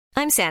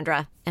I'm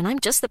Sandra, and I'm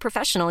just the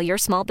professional your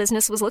small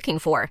business was looking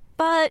for.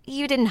 But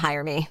you didn't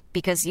hire me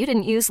because you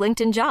didn't use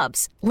LinkedIn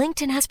Jobs.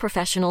 LinkedIn has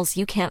professionals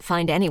you can't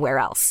find anywhere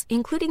else,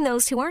 including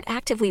those who aren't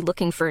actively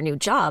looking for a new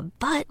job,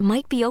 but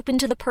might be open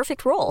to the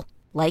perfect role,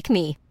 like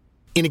me.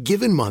 In a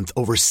given month,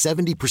 over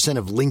 70%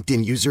 of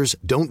LinkedIn users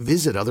don't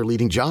visit other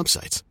leading job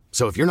sites.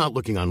 So if you're not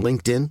looking on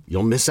LinkedIn,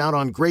 you'll miss out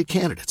on great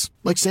candidates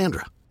like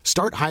Sandra.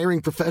 Start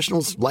hiring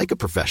professionals like a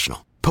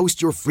professional.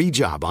 Post your free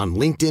job on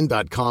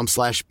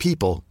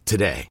linkedin.com/people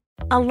today.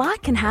 A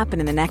lot can happen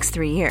in the next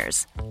 3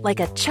 years. Like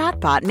a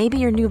chatbot may be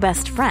your new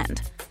best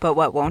friend. But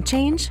what won't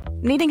change?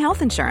 Needing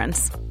health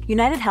insurance.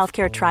 United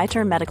Healthcare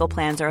Tri-Term Medical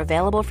Plans are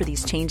available for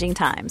these changing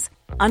times.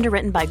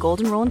 Underwritten by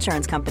Golden Rule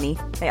Insurance Company,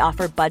 they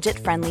offer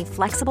budget-friendly,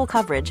 flexible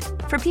coverage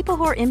for people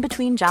who are in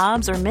between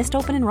jobs or missed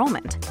open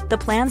enrollment. The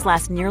plans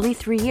last nearly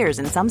 3 years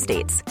in some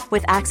states,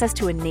 with access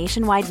to a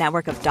nationwide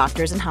network of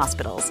doctors and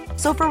hospitals.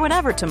 So for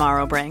whatever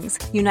tomorrow brings,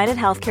 United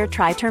Healthcare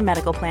Tri-Term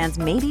Medical Plans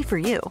may be for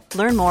you.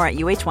 Learn more at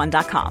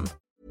uh1.com.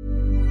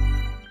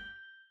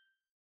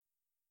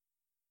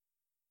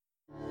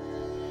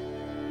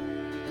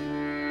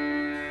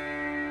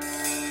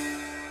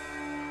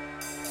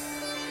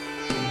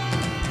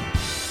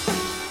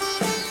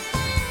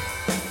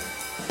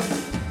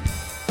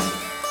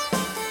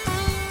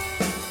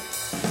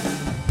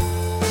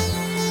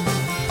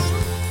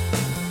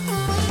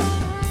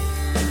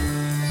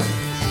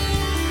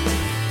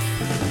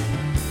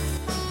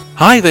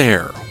 Hi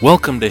there!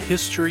 Welcome to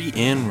History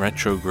in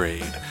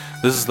Retrograde.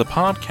 This is the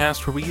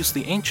podcast where we use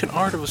the ancient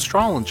art of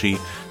astrology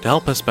to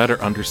help us better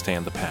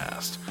understand the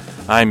past.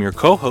 I'm your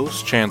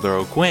co-host, Chandler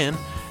O'Quinn,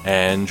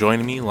 and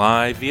joining me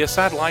live via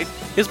satellite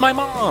is my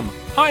mom!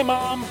 Hi,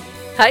 Mom!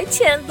 Hi,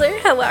 Chandler.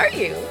 How are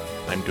you?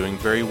 I'm doing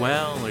very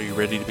well. Are you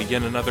ready to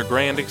begin another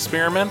grand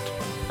experiment?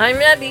 I'm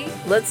ready.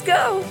 Let's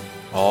go.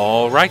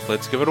 Alright,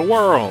 let's give it a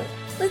whirl.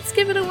 Let's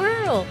give it a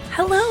whirl.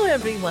 Hello,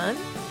 everyone.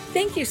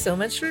 Thank you so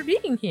much for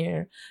being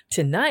here.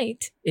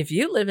 Tonight, if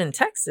you live in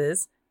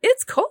Texas,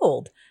 it's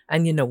cold.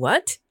 And you know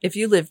what? If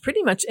you live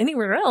pretty much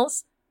anywhere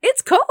else,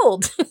 it's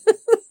cold.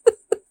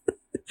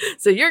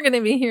 So you're going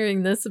to be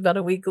hearing this about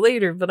a week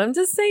later, but I'm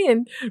just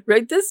saying,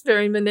 right this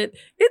very minute,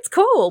 it's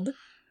cold.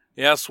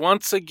 Yes,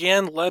 once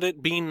again, let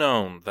it be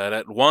known that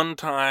at one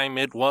time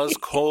it was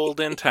cold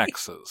in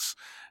Texas.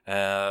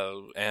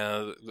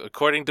 And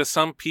according to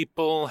some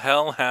people,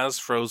 hell has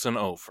frozen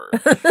over.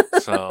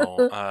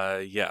 So,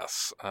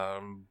 yes.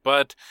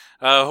 But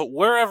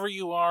wherever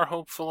you are,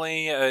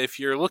 hopefully, if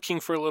you're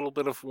looking for a little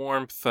bit of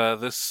warmth,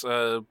 this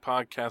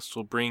podcast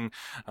will bring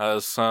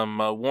some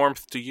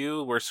warmth to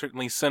you. We're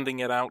certainly sending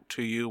it out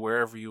to you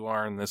wherever you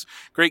are in this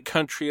great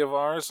country of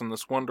ours, in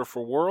this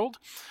wonderful world.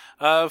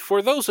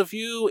 For those of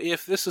you,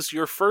 if this is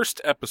your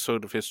first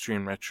episode of History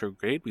in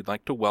Retrograde, we'd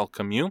like to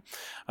welcome you.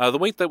 The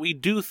way that we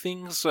do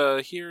things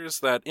here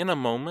is that in a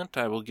moment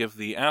I will give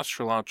the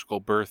astrological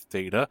birth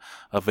data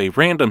of a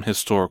random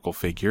historical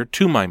figure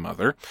to my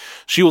mother.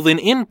 She will then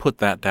input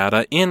that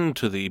data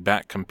into the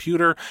back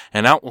computer,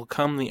 and out will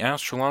come the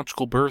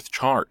astrological birth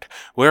chart,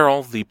 where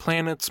all the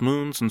planets,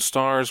 moons, and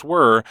stars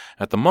were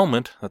at the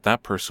moment that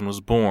that person was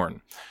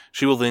born.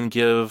 She will then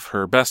give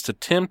her best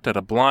attempt at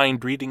a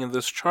blind reading of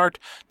this chart,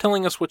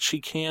 telling us what she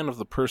can of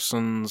the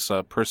person's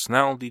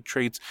personality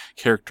traits,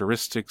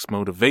 characteristics,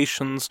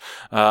 motivations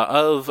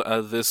of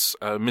this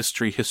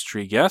mystery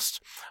history guest.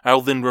 I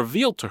will then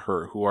reveal to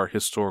her who our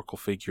historical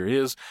figure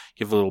is,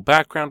 give a little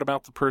background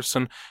about the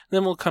person,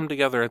 then we'll come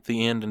together at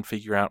the end and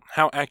figure out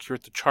how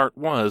accurate the chart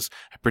was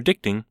at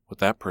predicting what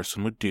that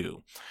person would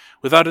do.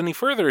 Without any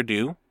further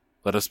ado,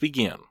 let us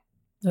begin.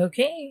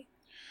 Okay.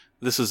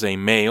 This is a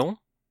male.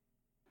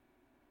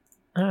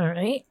 All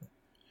right.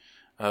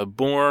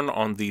 Born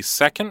on the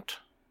 2nd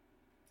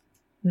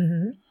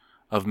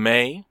of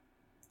May.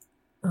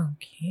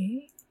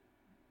 Okay.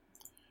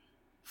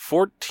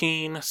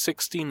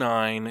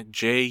 1469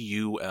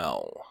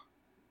 JUL.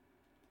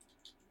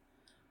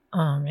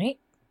 All right.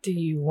 Do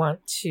you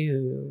want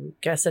to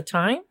guess a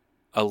time?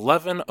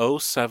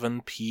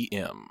 11:07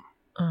 p.m.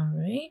 All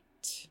right.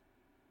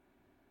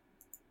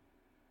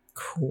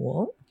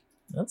 Cool.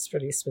 That's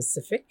pretty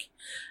specific.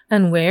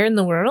 And where in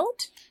the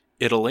world?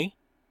 Italy.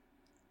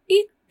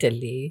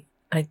 Italy.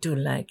 I do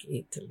like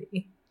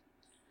Italy.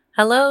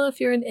 Hello, if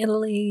you're in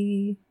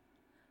Italy.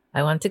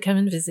 I want to come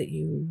and visit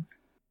you.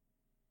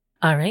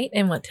 All right,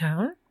 and what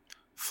town?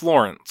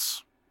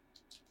 Florence.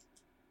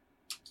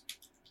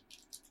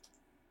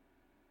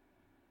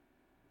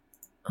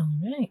 All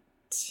right.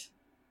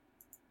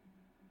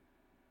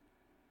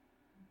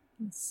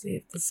 Let's see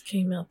if this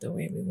came out the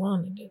way we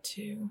wanted it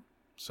to.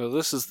 So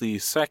this is the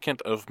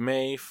 2nd of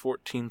May,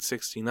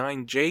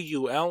 1469.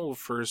 JUL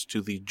refers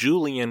to the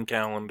Julian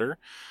calendar.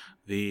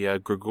 The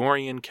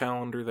Gregorian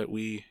calendar that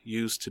we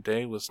use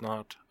today was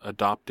not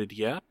adopted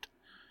yet.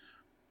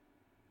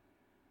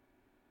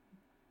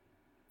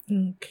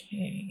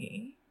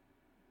 Okay.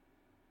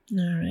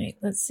 All right.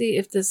 Let's see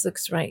if this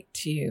looks right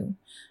to you.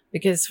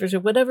 Because for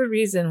whatever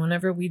reason,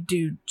 whenever we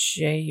do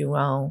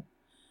JUL,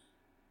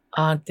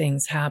 odd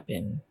things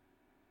happen.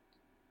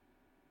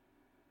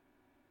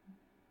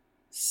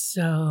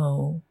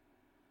 So,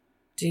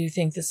 do you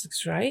think this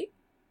looks right?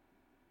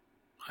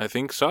 I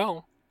think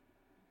so.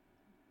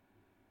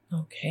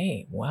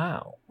 Okay,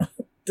 wow.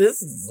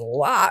 This is a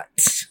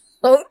lot.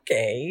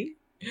 Okay.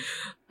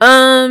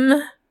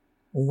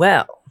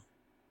 Well,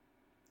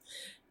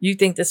 you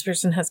think this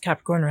person has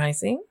Capricorn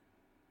rising?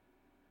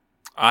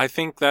 I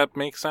think that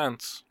makes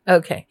sense.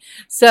 Okay.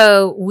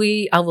 So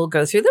I will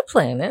go through the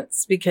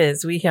planets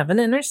because we have an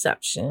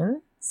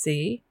interception.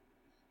 See?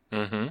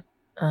 Mm-hmm.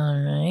 All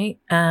right.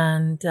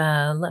 And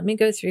let me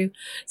go through.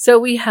 So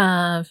we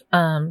have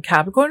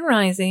Capricorn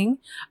rising,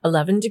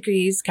 11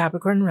 degrees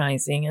Capricorn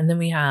rising. And then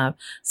we have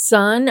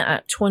Sun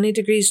at 20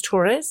 degrees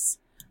Taurus,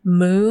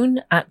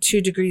 Moon at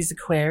 2 degrees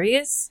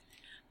Aquarius,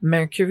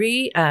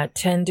 Mercury at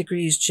 10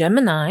 degrees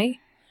Gemini,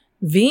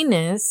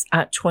 Venus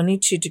at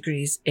 22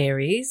 degrees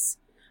Aries,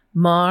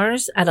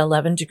 Mars at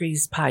 11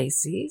 degrees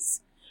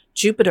Pisces,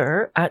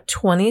 Jupiter at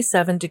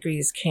 27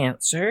 degrees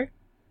Cancer,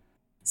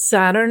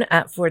 Saturn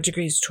at 4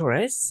 degrees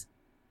Taurus,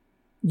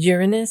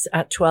 Uranus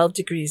at 12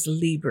 degrees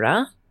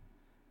Libra,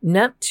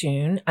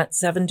 Neptune at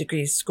 7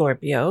 degrees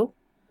Scorpio,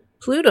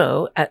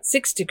 Pluto at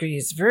 6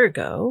 degrees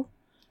Virgo,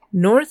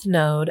 North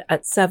Node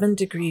at 7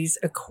 degrees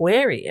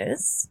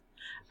Aquarius,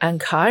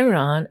 and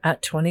Chiron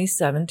at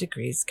 27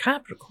 degrees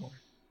Capricorn.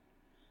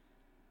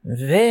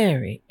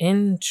 Very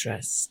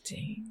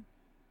interesting.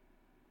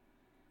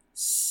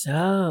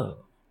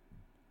 So,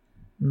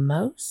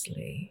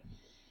 mostly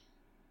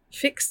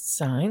fixed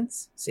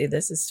signs. See,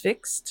 this is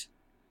fixed.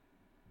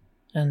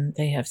 And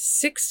they have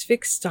 6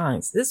 fixed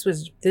signs. This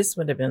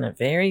would have been a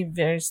very,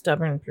 very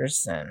stubborn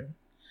person.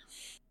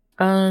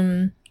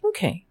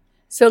 Okay.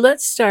 So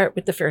let's start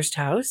with the first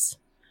house.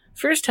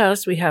 First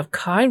house, we have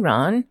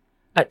Chiron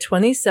at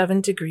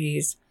 27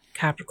 degrees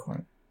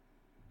Capricorn.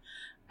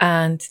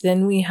 And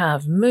then we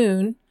have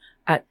Moon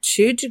at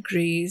 2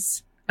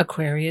 degrees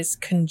Aquarius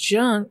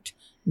conjunct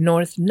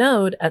North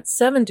Node at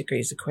 7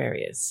 degrees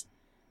Aquarius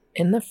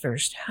in the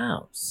first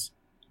house.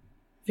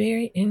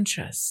 Very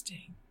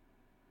interesting.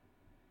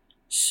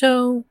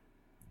 So,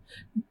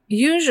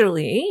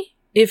 usually,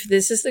 if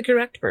this is the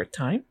correct birth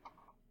time,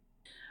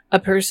 a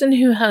person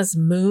who has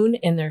Moon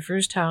in their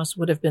first house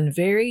would have been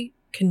very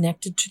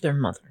connected to their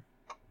mother.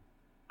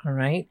 All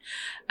right?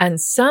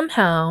 And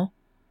somehow,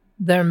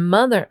 their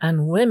mother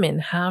and women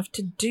have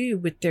to do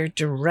with their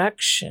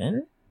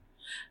direction,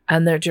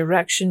 and their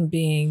direction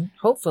being,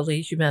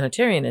 hopefully,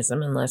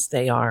 humanitarianism, unless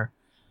they are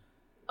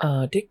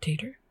a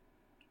dictator.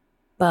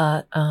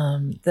 But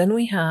then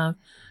we have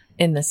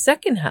in the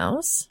second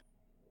house,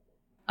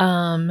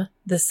 the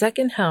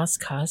second house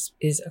cusp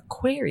is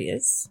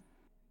Aquarius.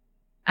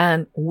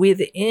 And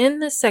within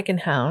the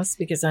second house,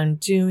 because I'm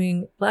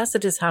doing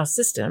Placidus house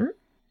system,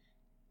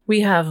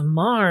 we have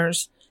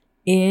Mars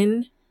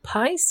in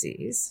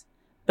Pisces,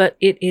 but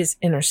it is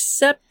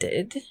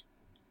intercepted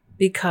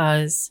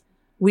because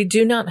we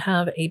do not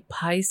have a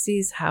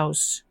Pisces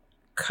house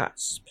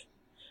cusp.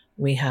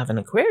 We have an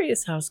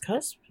Aquarius house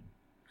cusp,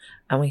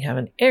 and we have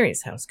an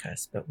Aries house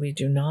cusp, but we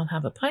do not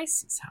have a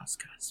Pisces house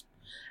cusp.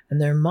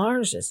 And their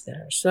Mars is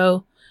there.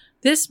 So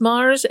this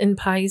Mars in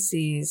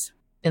Pisces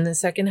in the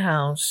second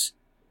house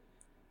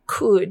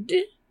could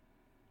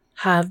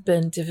have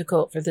been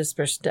difficult for this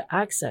person to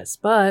access,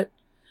 but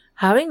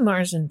having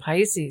Mars in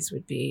Pisces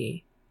would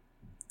be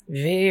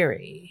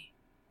very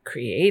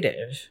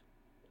creative.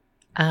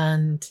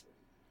 And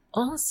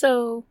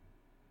also,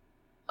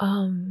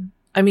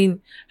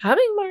 having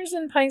Mars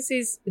in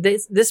Pisces,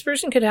 this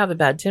person could have a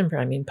bad temper.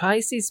 I mean,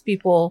 Pisces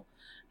people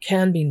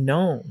can be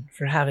known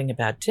for having a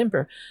bad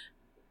temper.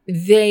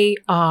 They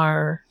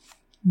are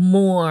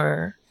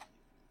more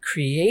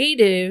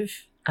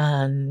creative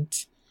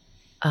and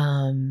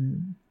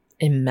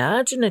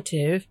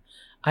imaginative.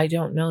 I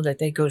don't know that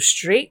they go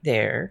straight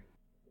there,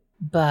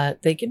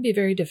 but they can be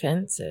very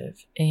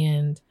defensive.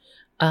 And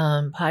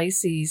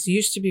Pisces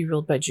used to be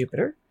ruled by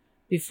Jupiter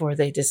before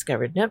they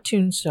discovered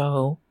Neptune.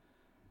 So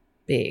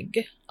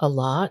big, a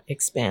lot,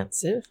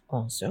 expansive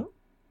also.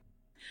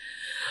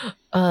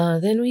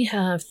 Then we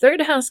have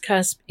third house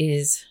cusp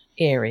is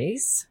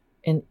Aries.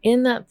 And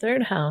in that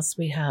third house,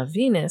 we have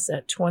Venus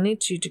at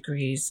 22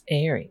 degrees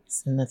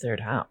Aries in the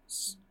third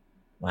house.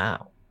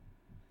 Wow.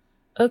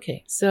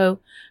 Okay, so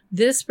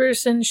this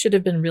person should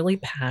have been really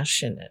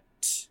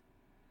passionate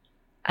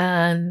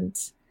and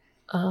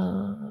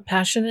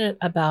passionate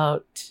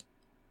about,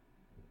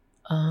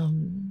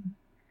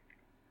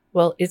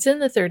 it's in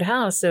the third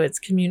house, so it's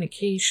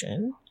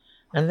communication.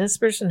 And this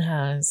person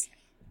has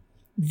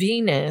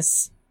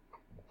Venus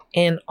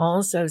and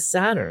also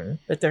Saturn,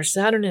 but their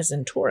Saturn is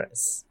in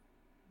Taurus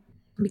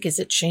because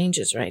it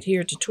changes right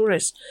here to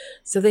Taurus.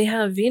 So they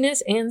have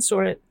Venus and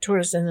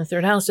Taurus in the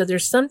third house. So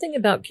there's something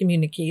about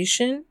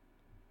communication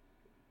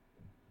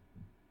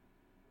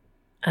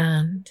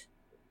and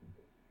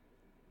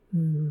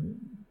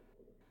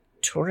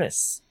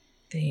Taurus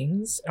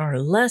things are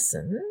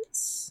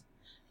lessons.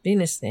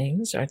 Venus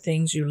things are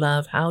things you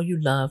love, how you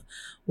love,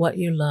 what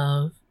you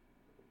love.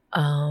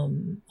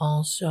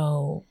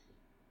 Also,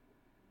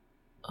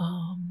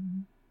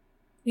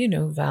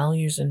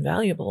 values and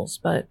valuables.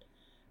 But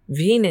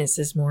Venus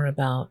is more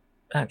about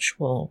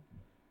actual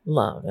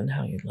love and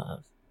how you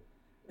love.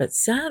 But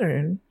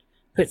Saturn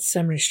puts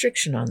some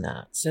restriction on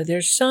that. So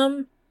there's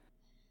some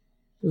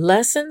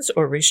lessons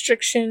or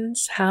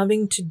restrictions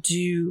having to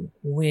do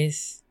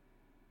with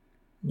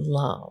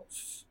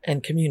love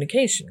and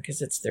communication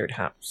because it's third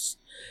house.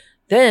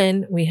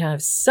 Then we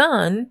have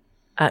Sun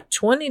at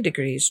 20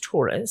 degrees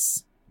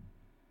Taurus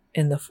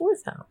in the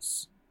fourth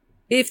house,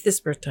 if this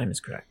birth time is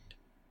correct.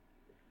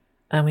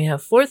 And we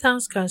have fourth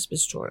house cusp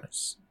is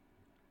Taurus.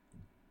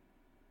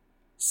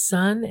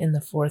 Sun in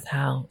the fourth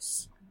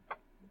house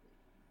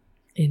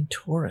in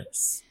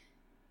Taurus.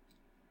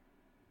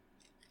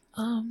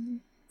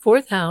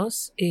 Fourth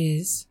house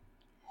is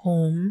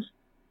home,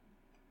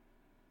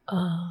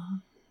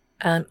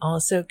 and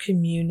also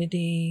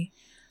community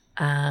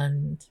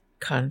and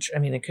country. I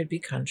mean, it could be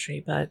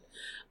country, but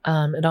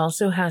it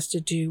also has to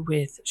do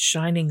with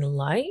shining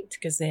light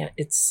because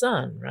it's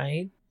sun,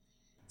 right?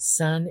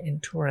 Sun in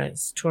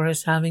Taurus.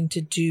 Taurus having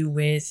to do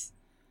with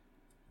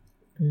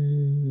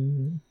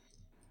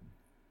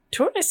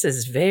Taurus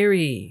is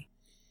very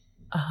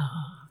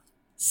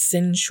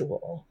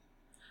sensual,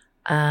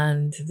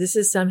 and this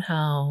is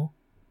somehow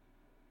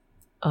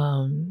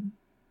in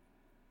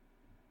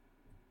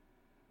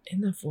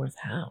the fourth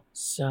house.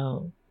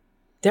 So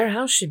their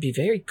house should be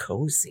very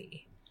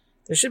cozy.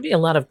 There should be a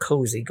lot of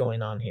cozy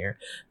going on here,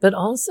 but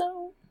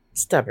also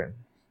stubborn.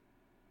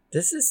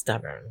 This is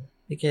stubborn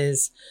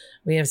because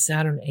we have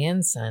Saturn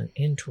and Sun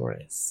in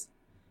Taurus.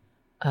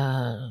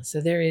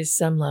 So there is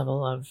some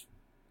level of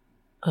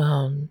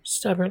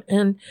stubborn,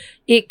 and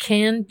it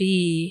can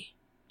be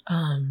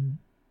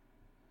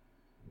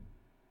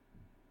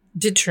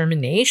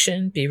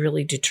determination, be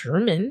really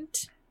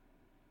determined.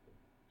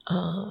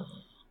 We'll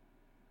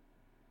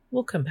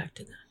come back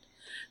to that.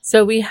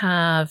 So we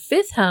have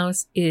fifth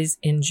house is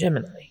in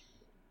Gemini.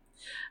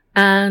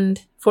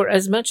 And for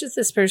as much as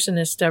this person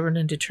is stubborn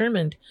and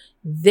determined,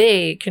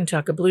 they can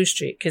talk a blue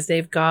streak because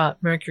they've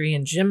got Mercury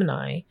and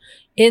Gemini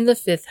in the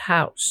fifth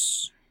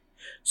house.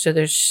 So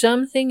there's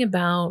something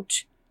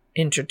about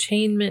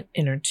entertainment,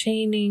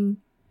 entertaining,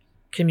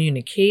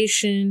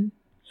 communication,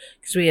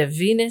 because we have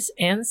Venus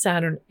and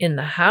Saturn in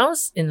the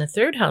house, in the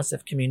third house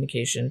of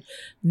communication.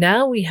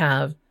 Now we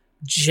have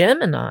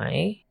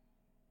Gemini,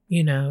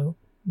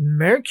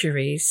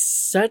 Mercury,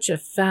 such a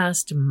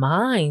fast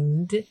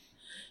mind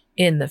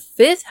in the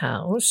fifth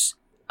house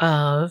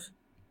of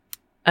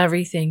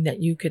everything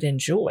that you could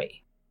enjoy.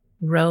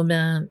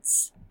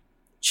 Romance,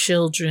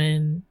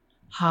 children,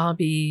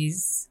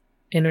 hobbies,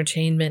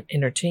 entertainment,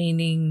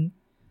 entertaining,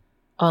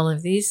 all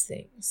of these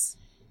things.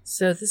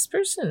 So this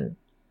person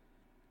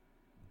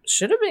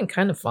should have been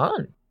kind of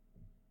fun.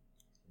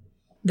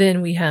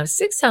 Then we have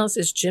sixth house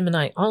is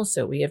Gemini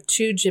also. We have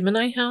 2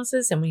 Gemini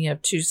houses and we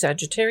have 2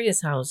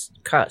 Sagittarius house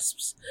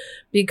cusps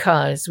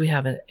because we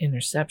have an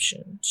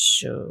interception.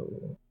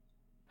 So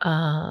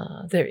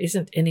there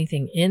isn't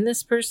anything in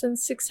this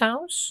person's sixth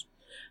house,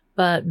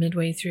 but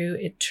midway through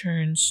it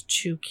turns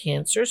to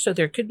Cancer. So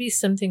there could be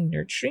something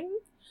nurturing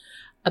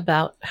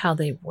about how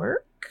they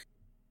work,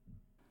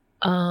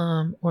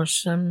 or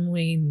some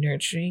way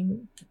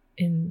nurturing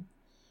in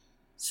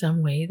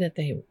some way that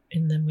they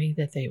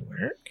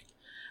work.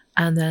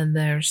 And then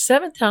their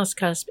seventh house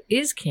cusp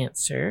is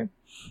Cancer,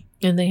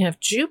 and they have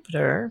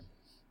Jupiter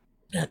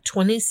at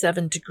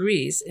 27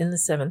 degrees in the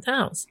seventh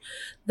house.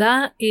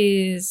 That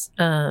is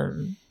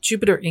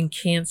Jupiter in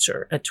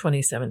Cancer at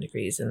 27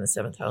 degrees in the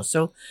seventh house.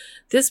 So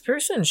this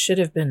person should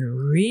have been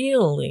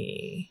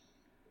really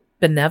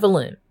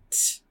benevolent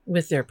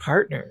with their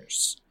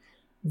partners,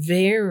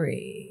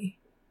 very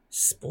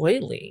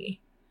spoily,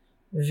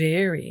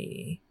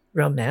 very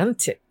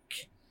romantic.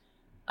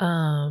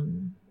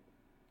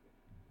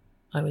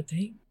 I would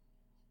think.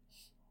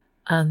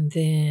 And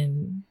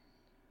then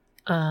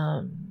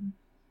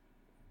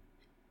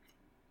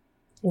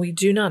we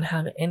do not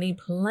have any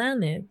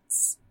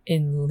planets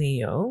in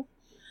Leo,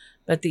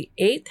 but the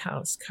 8th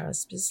house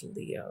cusp is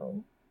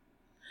Leo.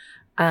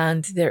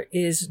 And there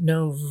is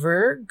no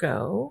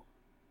Virgo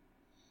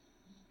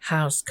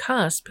house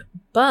cusp,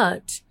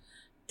 but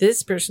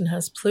this person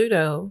has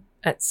Pluto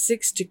at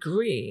 6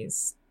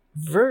 degrees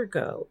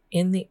Virgo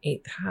in the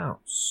 8th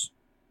house.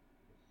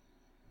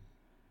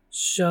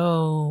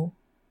 So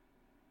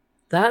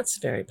that's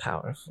very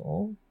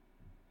powerful.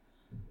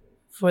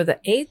 For the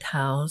 8th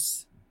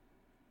house,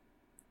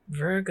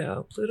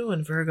 Virgo, Pluto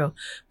and Virgo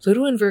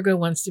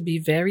wants to be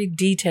very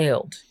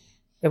detailed.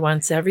 It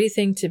wants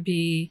everything to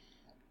be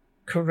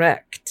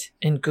correct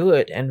and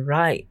good and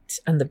right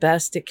and the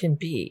best it can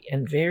be,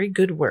 and very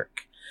good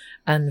work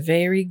and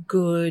very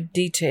good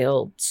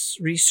detailed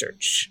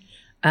research.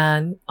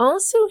 And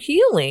also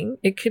healing.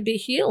 It could be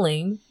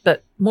healing,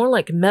 but more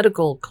like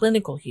medical,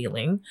 clinical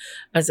healing,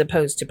 as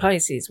opposed to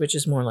Pisces, which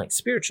is more like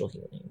spiritual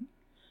healing.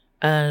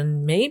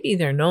 And maybe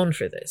they're known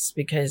for this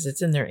because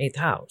it's in their 8th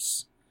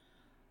house.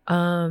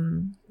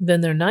 Then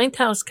their 9th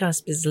house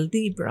cusp is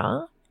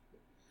Libra,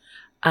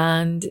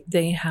 and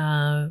they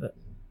have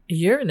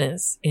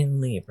Uranus in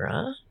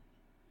Libra,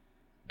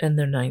 in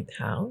their ninth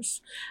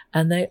house.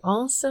 And they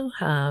also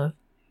have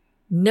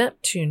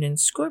Neptune and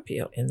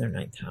Scorpio in their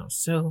ninth house.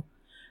 So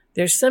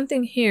there's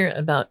something here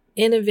about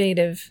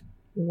innovative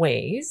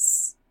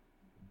ways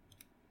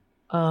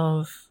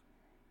of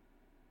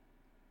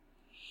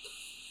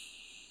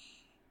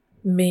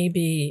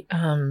maybe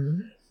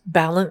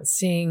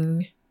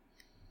balancing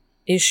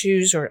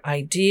issues or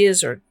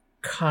ideas or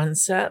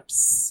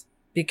concepts,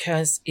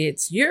 because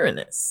it's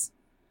Uranus.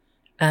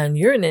 And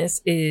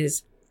Uranus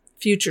is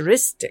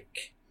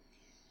futuristic.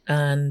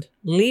 And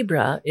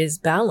Libra is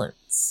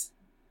balance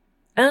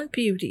and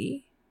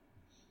beauty.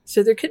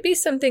 So there could be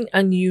something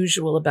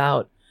unusual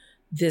about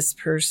this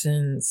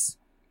person's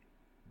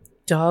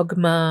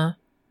dogma,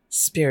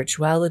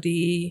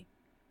 spirituality,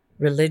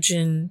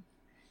 religion,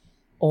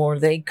 or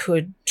they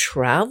could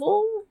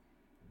travel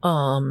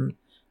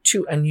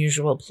to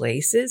unusual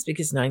places,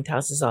 because ninth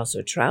house is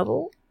also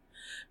travel.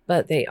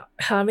 But they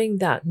having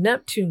that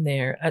Neptune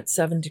there at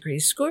 7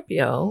 degrees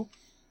Scorpio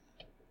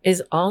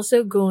is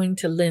also going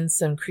to lend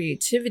some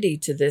creativity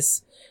to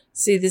this.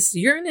 See, this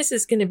Uranus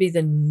is going to be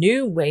the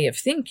new way of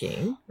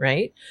thinking,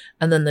 right?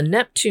 And then the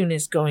Neptune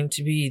is going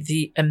to be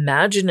the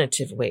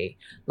imaginative way,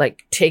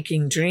 like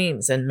taking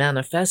dreams and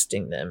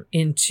manifesting them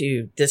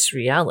into this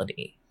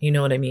reality. You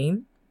know what I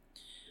mean?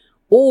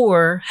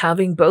 Or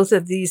having both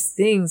of these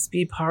things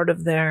be part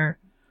of their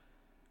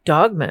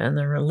dogma and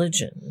their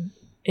religion.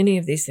 Any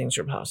of these things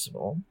are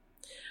possible.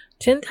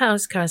 10th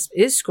house cusp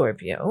is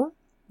Scorpio.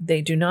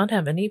 They do not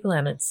have any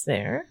planets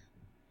there.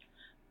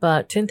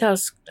 But 10th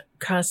house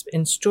cusp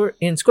in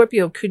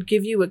Scorpio could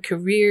give you a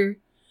career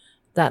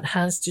that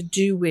has to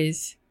do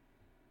with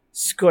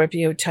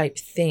Scorpio type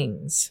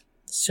things.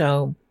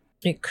 So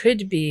it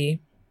could be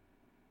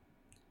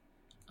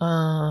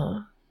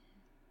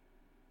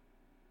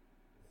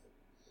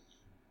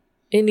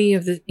any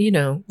of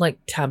the, like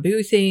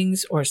taboo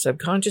things or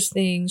subconscious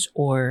things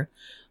or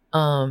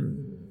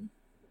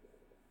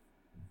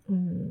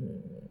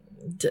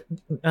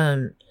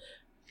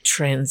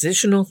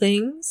transitional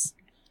things.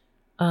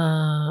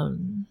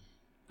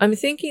 I'm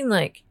thinking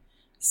like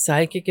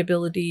psychic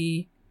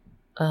ability,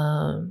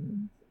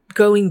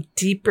 going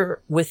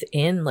deeper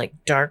within, like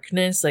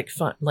darkness, like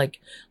fun, like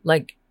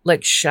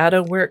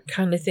shadow work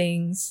kind of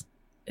things,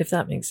 if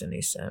that makes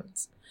any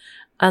sense.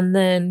 And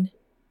then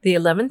the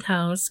 11th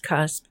house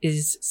cusp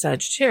is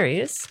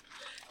Sagittarius.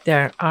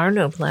 There are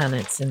no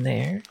planets in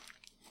there,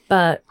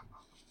 but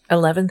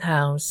 11th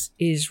house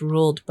is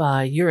ruled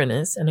by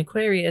Uranus and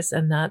Aquarius,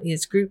 and that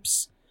is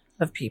groups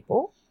of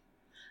people.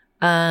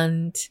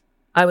 And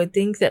I would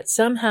think that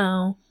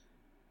somehow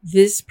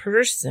this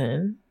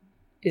person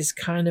is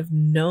kind of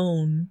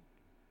known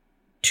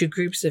to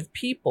groups of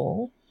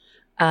people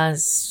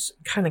as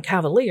kind of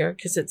cavalier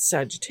because it's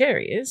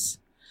Sagittarius.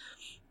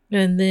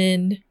 And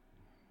then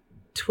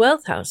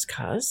 12th house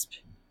cusp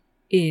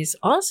is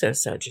also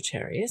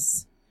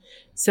Sagittarius.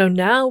 So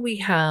now we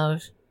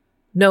have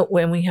no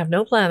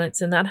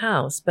planets in that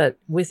house, but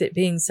with it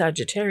being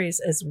Sagittarius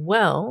as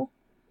well,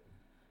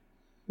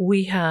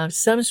 we have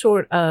some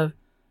sort of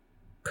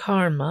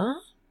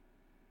karma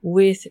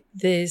with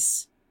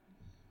this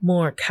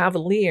more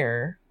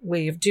cavalier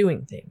way of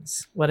doing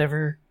things,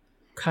 whatever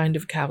kind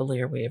of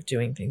cavalier way of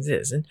doing things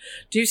is. And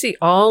do you see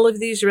all of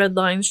these red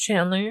lines,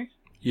 Chandler?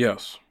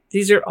 Yes.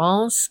 These are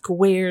all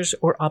squares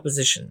or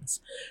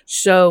oppositions.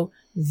 So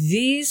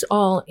these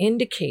all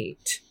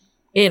indicate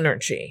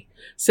energy.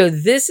 So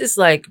this is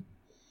like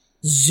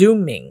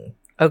zooming,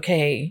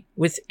 okay,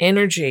 with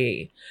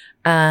energy,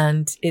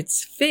 and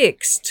it's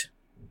fixed.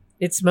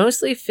 It's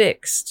mostly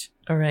fixed.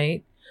 All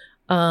right.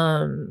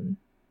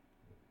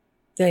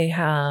 They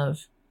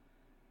have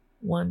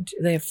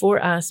 4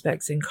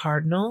 aspects in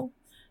cardinal.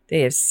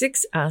 They have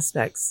 6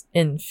 aspects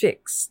in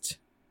fixed.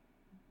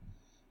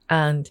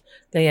 And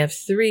they have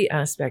 3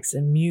 aspects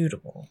in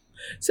mutable.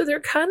 So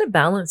they're kind of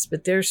balanced,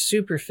 but they're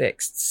super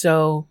fixed.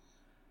 So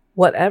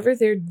whatever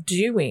they're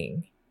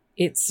doing,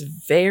 it's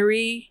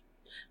very,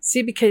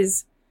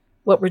 because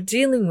what we're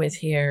dealing with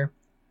here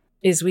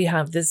is we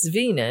have this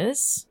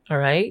Venus, all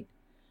right?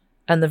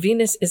 And the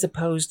Venus is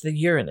opposed to the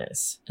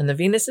Uranus. And the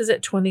Venus is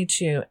at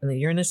 22 and the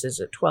Uranus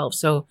is at 12.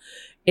 So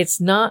it's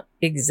not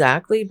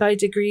exactly by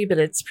degree, but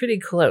it's pretty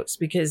close,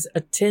 because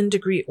a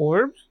 10-degree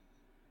orb,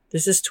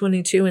 this is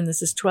 22 and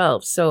this is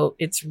 12. So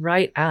it's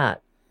right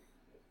at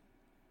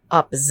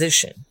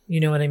opposition. You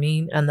know what I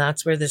mean? And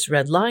that's where this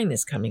red line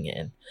is coming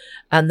in.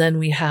 And then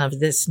we have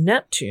this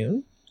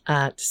Neptune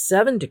at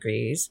 7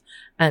 degrees,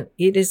 and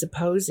it is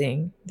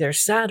opposing their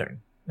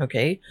Saturn.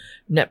 Okay.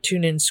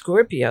 Neptune in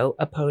Scorpio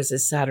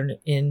opposes Saturn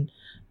in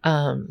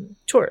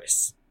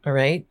Taurus. All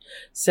right.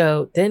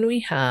 So then we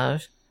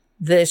have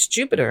this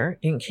Jupiter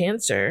in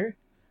Cancer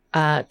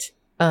at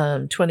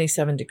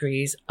 27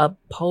 degrees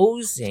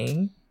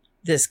opposing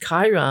this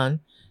Chiron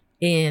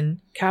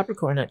in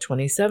Capricorn at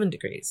 27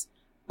 degrees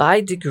by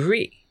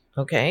degree.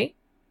 Okay.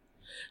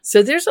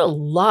 So there's a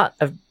lot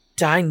of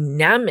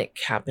dynamic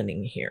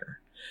happening here,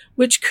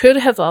 which could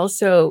have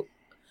also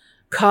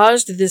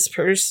caused this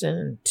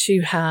person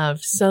to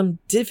have some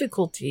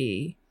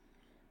difficulty,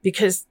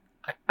 because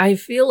I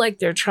feel like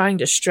they're trying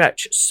to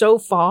stretch so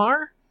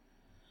far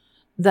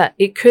that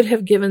it could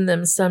have given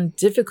them some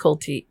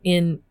difficulty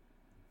in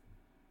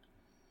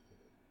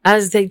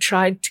as they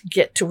tried to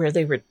get to where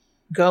they were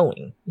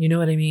going. You know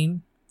what I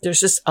mean? There's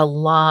just a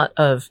lot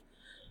of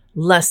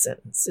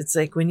lessons. It's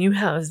like when you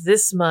have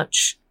this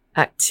much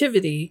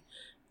activity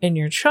in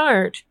your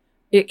chart,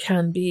 it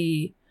can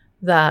be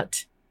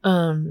that,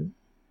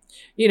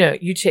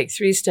 you take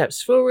 3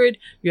 steps forward,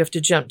 you have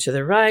to jump to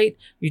the right,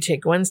 you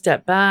take 1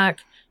 step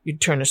back, you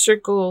turn a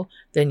circle,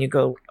 then you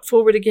go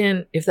forward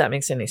again, if that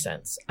makes any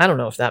sense. I don't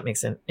know if that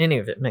makes any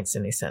of it makes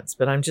any sense,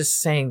 but I'm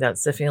just saying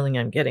that's the feeling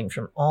I'm getting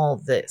from all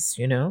this,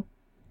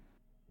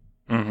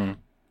 Mm-hmm.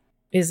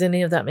 Is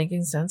any of that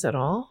making sense at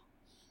all?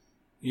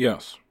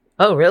 Yes.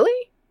 Oh,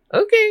 really?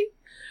 Okay.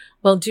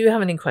 Well, do you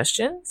have any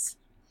questions?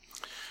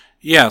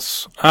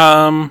 Yes.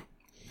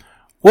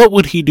 What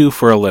would he do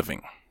for a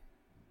living?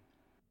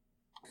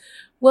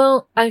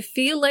 Well, I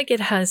feel like it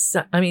has,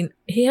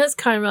 he has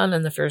Chiron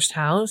in the first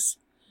house.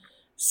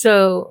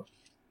 So,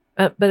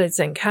 but it's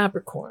in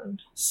Capricorn.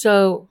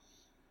 So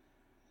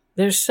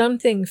there's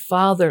something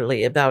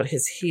fatherly about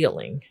his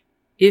healing.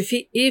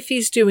 If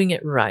he's doing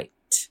it right,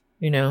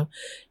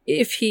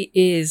 if he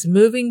is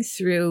moving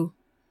through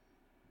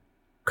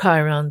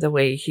Chiron the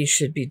way he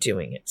should be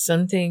doing it,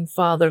 something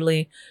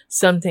fatherly,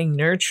 something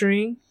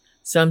nurturing,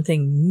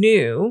 something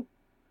new,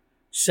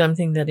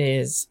 something that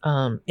is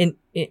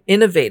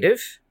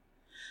innovative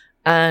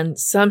and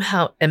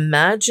somehow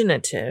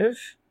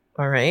imaginative,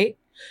 all right,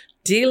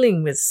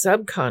 dealing with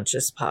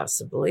subconscious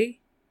possibly,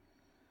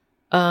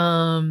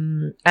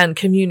 and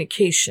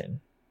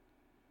communication.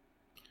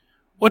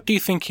 What do you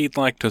think he'd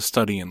like to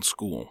study in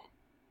school?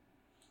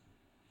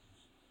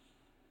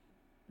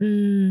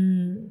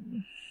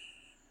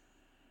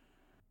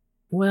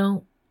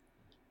 Well,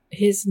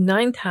 his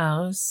 9th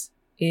house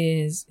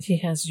he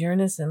has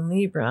Uranus in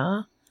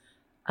Libra,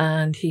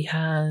 and he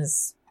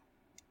has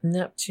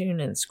Neptune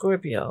in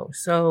Scorpio.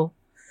 So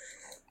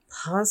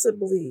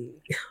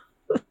possibly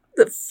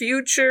the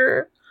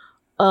future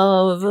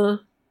of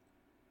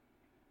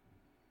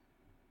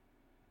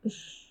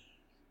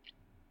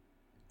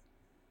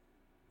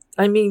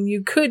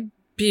you could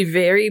be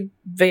very,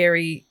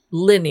 very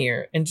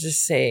linear and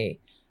just say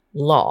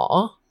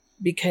law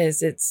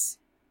because it's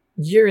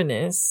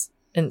Uranus,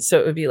 and so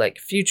it would be like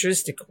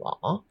futuristic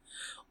law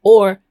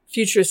or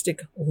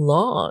futuristic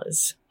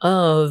laws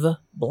of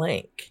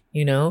blank,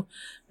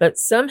 but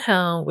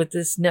somehow with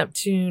this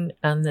Neptune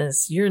and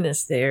this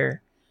Uranus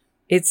there,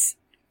 it's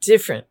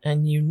different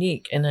and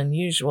unique and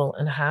unusual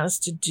and has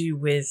to do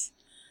with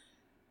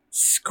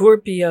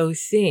Scorpio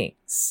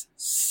things.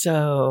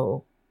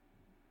 So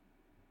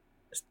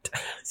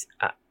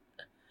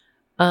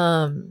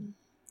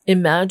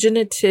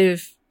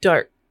imaginative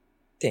dark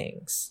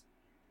things,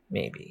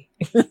 maybe.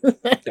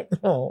 I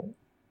don't know.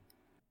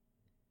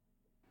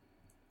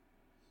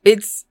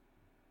 It's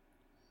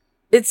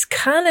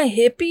kind of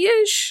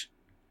hippie-ish,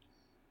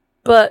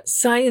 but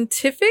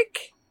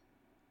scientific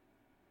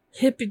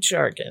hippie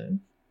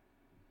jargon,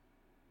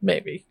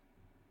 maybe.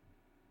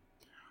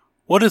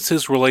 What is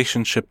his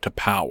relationship to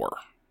power?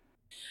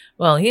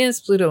 Well, he has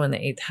Pluto in the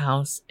 8th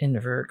house in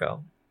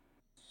Virgo.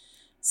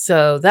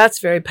 So that's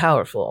very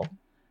powerful.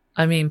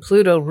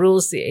 Pluto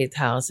rules the 8th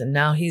house, and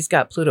now he's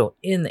got Pluto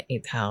in the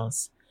 8th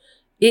house.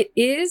 It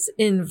is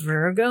in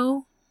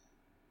Virgo,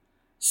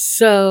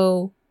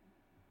 so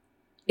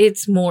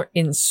it's more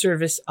in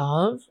service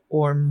of,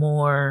 or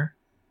more,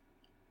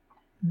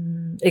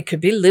 it could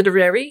be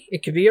literary,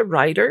 it could be a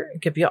writer,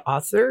 it could be an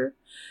author,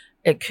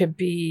 it could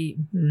be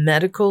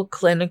medical,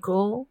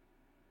 clinical.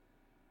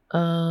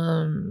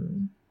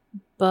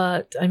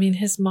 But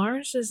his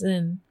Mars is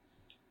in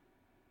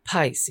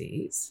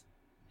Pisces.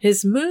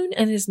 His moon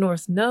and his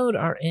north node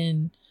are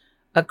in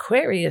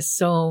Aquarius,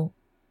 so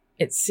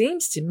it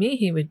seems to me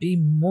he would be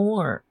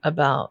more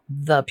about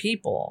the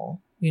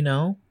people,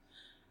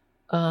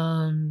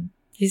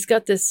 He's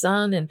got the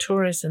sun and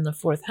Taurus in the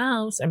 4th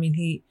house.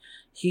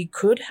 He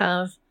could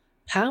have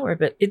power,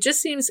 but it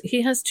just seems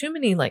he has too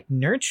many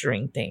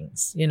nurturing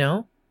things,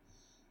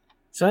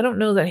 So I don't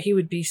know that he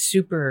would be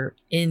super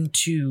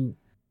into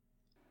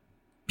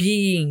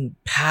being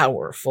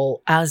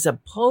powerful as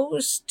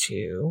opposed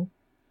to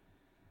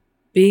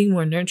being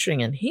more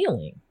nurturing and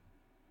healing.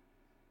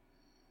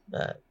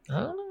 But I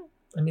don't know.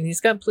 He's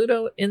got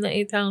Pluto in the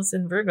 8th house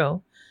in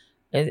Virgo.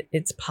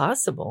 It's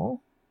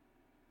possible.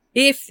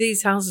 If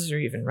these houses are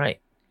even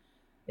right.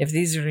 If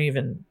these are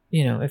even,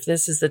 if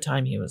this is the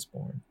time he was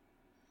born.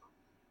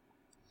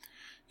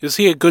 Is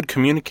he a good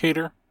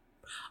communicator?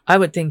 I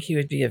would think he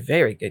would be a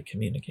very good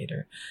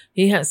communicator.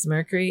 He has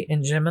Mercury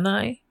in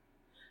Gemini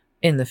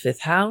in the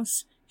 5th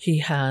house. He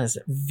has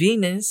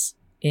Venus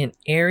in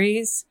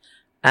Aries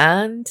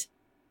and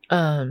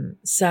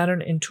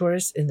Saturn in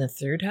Taurus in the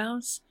 3rd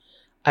house.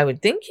 I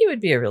would think he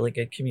would be a really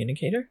good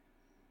communicator.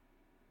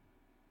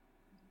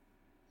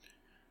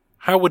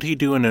 How would he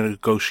do in a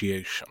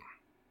negotiation?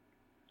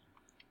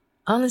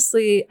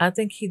 Honestly, I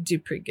think he'd do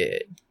pretty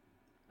good.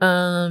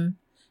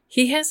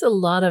 He has a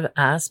lot of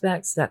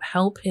aspects that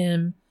help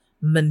him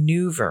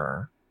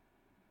maneuver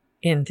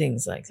in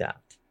things like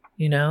that,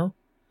 you know?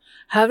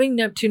 Having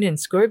Neptune in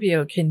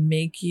Scorpio can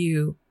make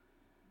you,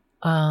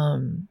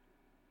 anytime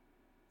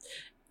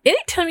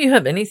you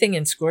have anything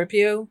in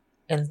Scorpio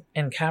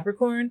and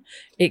Capricorn,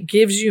 it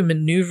gives you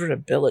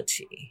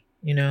maneuverability,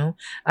 you know?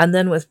 And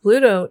then with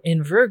Pluto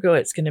in Virgo,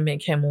 it's going to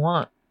make him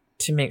want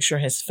to make sure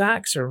his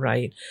facts are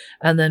right.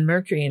 And then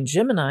Mercury in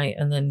Gemini,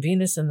 and then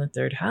Venus in the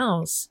third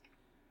house.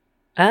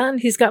 And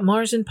he's got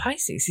Mars in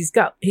Pisces. He's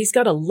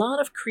got a lot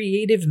of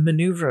creative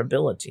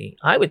maneuverability,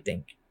 I would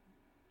think.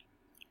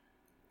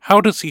 How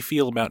does he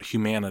feel about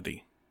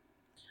humanity?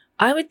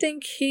 I would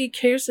think he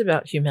cares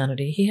about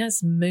humanity. He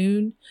has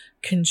Moon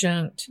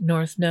conjunct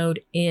North Node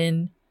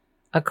in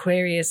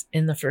Aquarius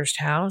in the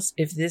first house,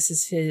 if this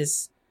is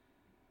his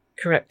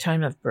correct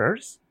time of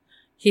birth.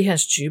 He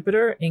has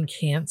Jupiter in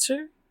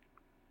Cancer.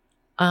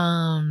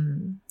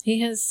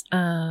 He has,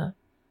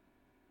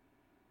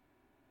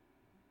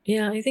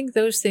 yeah, I think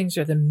those things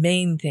are the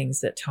main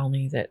things that tell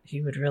me that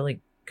he would really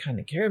kind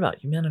of care about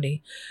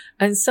humanity,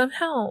 and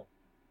somehow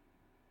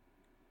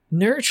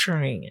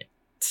nurturing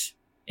it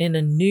in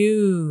a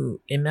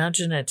new,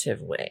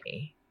 imaginative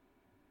way.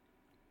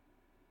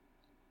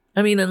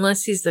 I mean,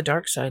 unless he's the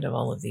dark side of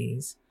all of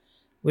these,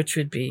 which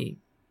would be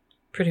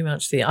pretty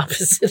much the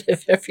opposite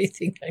of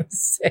everything I'm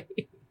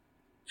saying.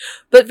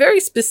 But very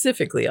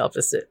specifically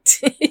opposite.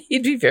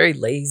 He'd be very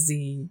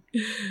lazy.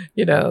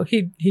 You know,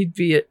 he'd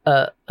be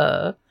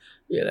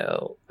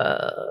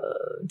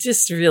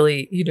just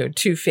really,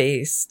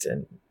 two-faced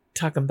and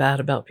talking bad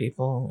about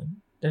people. And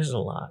there's a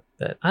lot,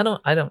 but I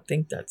don't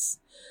think that's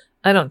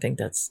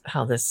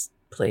how this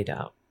played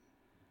out.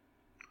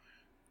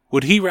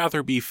 Would he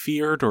rather be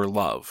feared or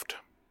loved?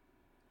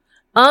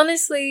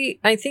 Honestly,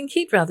 I think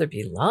he'd rather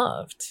be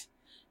loved.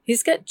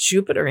 He's got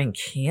Jupiter in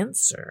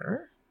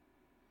Cancer.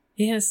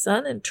 He has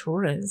Sun in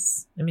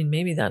Taurus. I mean,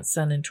 maybe that's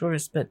Sun in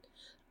Taurus, but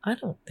I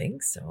don't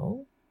think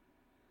so.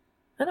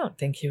 I don't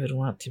think he would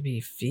want to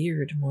be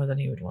feared more than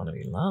he would want to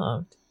be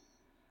loved.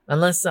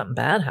 Unless something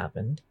bad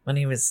happened when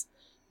he was,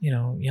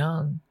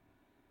 young.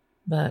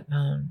 But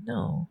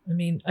no. I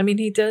mean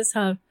he does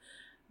have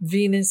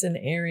Venus in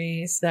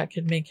Aries. That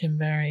could make him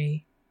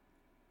very...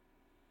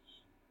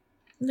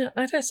 No,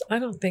 I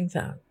don't think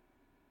that.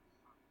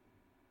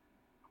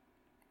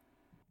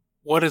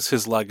 What is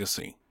his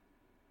legacy?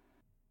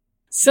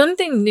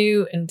 Something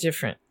new and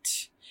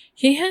different.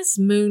 He has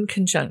Moon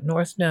conjunct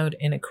North Node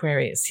in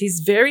Aquarius.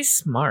 He's very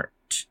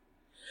smart.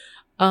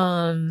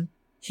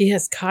 He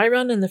has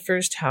Chiron in the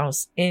first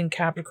house in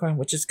Capricorn,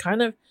 which is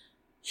kind of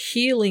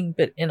healing,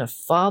 but in a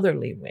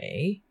fatherly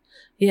way.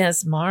 He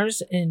has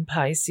Mars in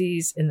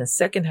Pisces in the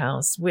second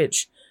house,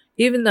 which,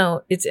 even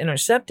though it's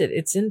intercepted,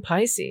 it's in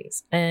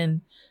Pisces,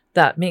 and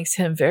that makes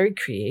him very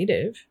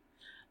creative.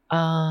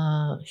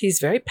 He's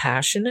very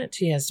passionate.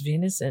 He has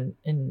Venus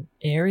in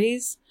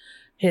Aries.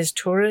 His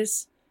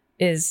Taurus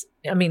is,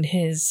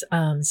 his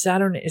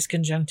Saturn is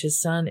conjunct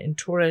his Sun in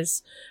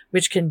Taurus,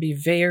 which can be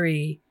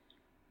very,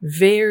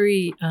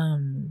 very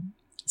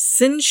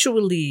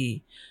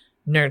sensually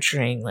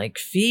nurturing, like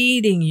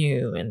feeding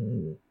you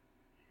and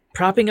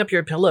propping up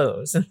your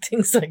pillows and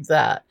things like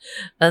that.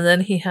 And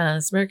then he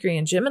has Mercury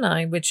in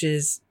Gemini, which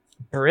is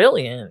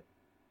brilliant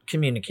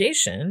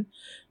communication.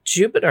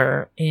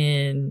 Jupiter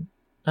in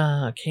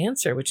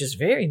Cancer, which is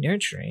very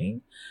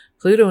nurturing.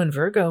 Pluto in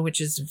Virgo,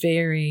 which is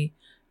very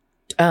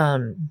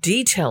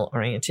detail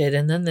oriented.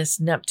 And then this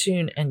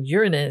Neptune and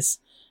Uranus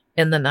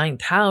in the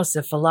ninth house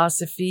of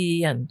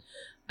philosophy and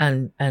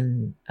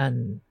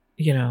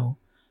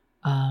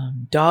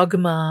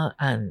dogma,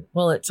 and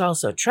it's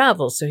also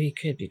travel. So he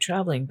could be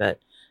traveling, but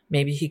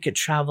maybe he could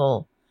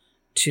travel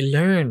to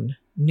learn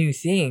new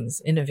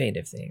things,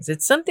 innovative things.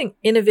 It's something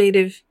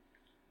innovative.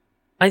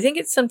 I think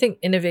it's something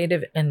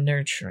innovative and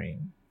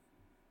nurturing.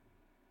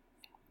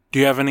 Do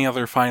you have any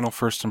other final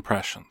first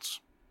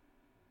impressions?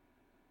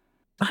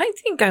 I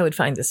think I would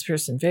find this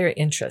person very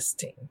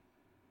interesting.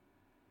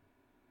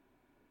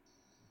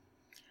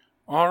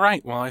 All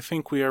right. Well, I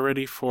think we are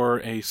ready for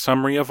a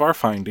summary of our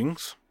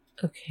findings.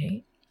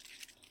 Okay.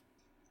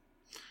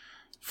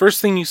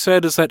 First thing you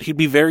said is that he'd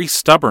be very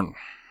stubborn.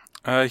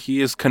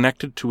 He is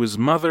connected to his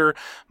mother.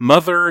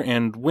 Mother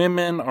and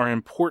women are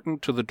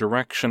important to the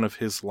direction of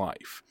his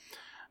life.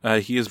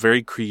 He is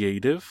very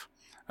creative.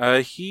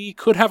 He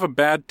could have a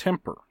bad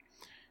temper.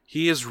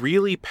 He is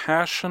really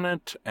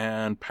passionate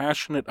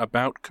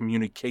about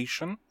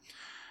communication.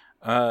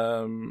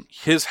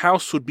 His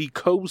house would be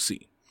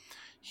cozy.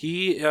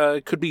 He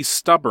could be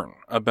stubborn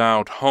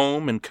about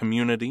home and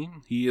community.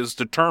 He is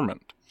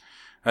determined.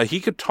 He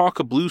could talk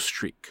a blue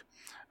streak.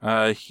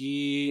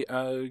 He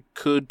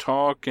could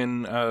talk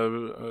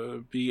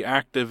and be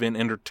active in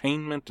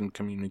entertainment and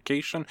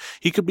communication.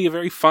 He could be a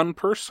very fun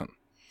person.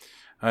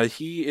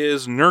 He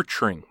is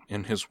nurturing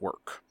in his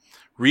work.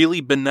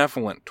 Really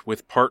benevolent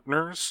with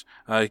partners.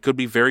 He could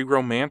be very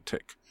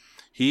romantic.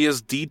 He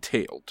is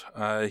detailed.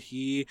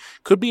 He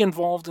could be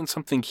involved in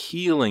something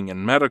healing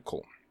and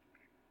medical.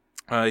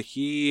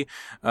 He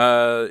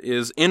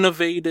is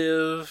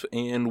innovative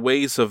in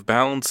ways of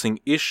balancing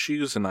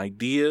issues and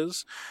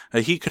ideas.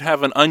 He could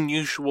have an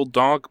unusual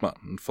dogma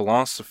and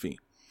philosophy.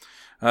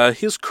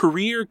 His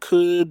career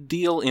could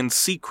deal in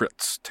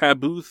secrets,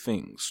 taboo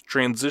things,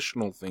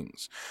 transitional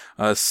things,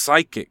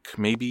 psychic,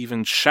 maybe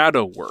even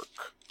shadow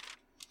work.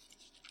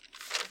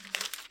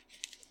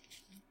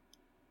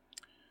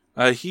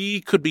 He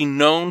could be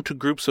known to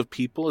groups of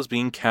people as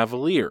being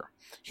cavalier.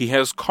 He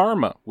has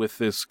karma with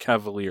this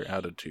cavalier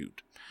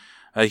attitude.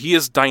 He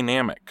is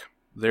dynamic.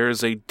 There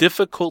is a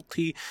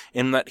difficulty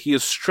in that he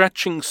is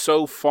stretching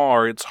so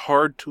far it's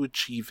hard to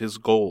achieve his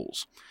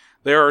goals.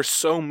 There are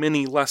so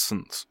many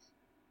lessons.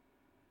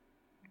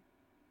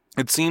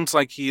 It seems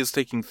like he is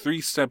taking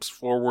 3 steps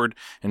forward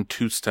and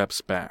 2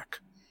 steps back.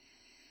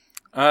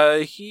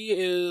 He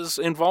is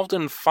involved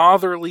in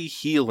fatherly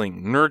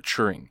healing,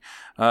 nurturing.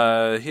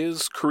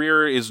 His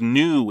career is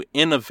new,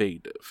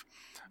 innovative.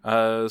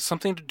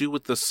 Something to do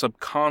with the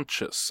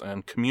subconscious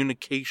and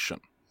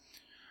communication.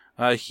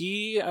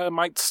 He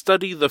might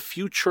study the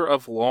future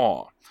of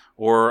law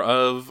or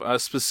of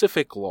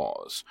specific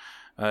laws.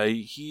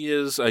 He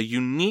is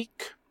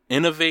unique,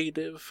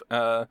 innovative,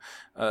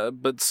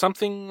 but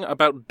something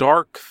about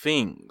dark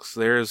things.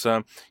 There's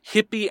a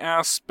hippie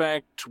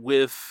aspect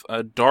with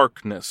a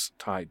darkness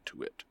tied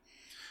to it.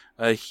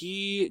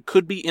 He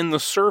could be in the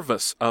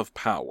service of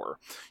power,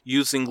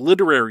 using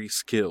literary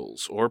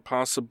skills or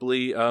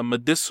possibly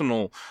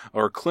medicinal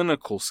or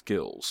clinical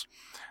skills.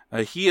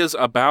 He is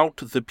about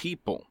the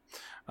people.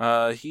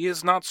 He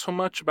is not so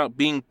much about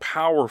being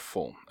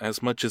powerful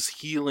as much as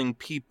healing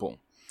people.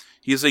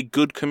 He is a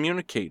good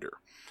communicator,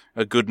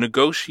 a good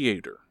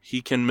negotiator.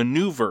 He can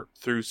maneuver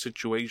through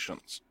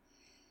situations.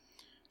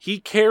 He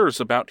cares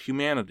about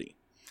humanity,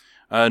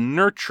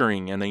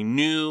 nurturing in a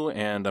new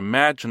and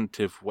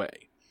imaginative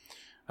way.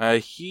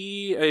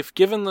 He, if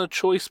given the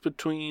choice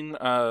between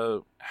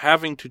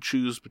having to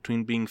choose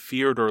between being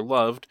feared or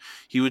loved,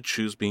 he would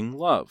choose being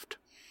loved.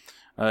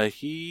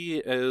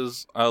 He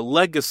is a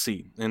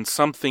legacy in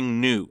something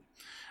new,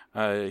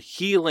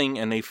 healing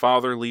in a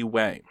fatherly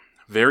way.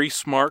 Very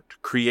smart,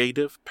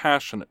 creative,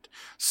 passionate,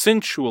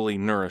 sensually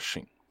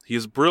nourishing. He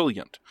is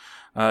brilliant.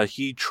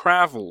 He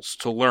travels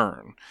to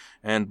learn,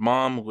 and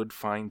Mom would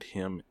find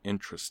him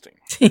interesting.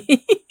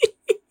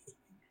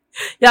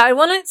 Yeah, I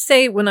want to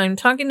say when I'm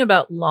talking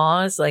about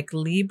laws like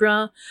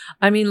Libra,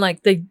 I mean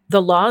like the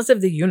laws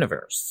of the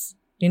universe.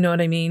 You know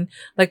what I mean?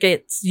 Like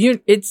it's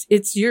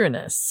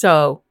Uranus.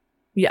 So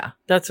yeah,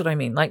 that's what I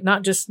mean. Like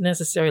not just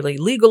necessarily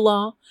legal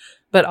law,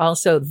 but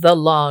also the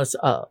laws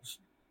of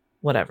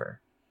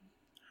whatever.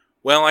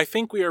 Well, I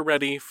think we are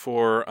ready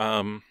for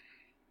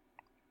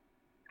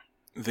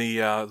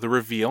the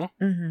reveal.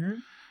 Mm-hmm.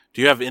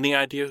 Do you have any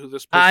idea who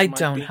this person I might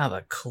don't be? have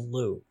a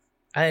clue.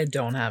 I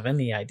don't have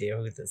any idea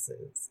who this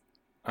is.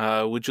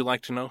 Would you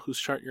like to know whose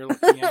chart you're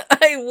looking at?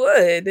 I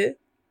would.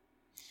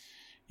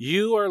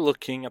 You are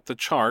looking at the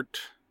chart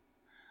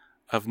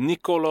of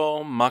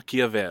Niccolo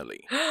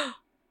Machiavelli. What?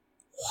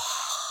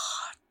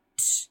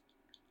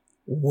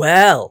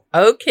 Well,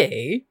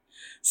 okay.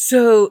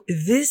 So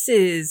this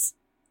is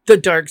the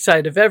dark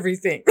side of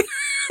everything.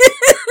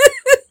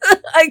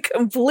 I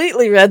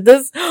completely read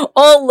this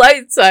all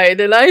light side,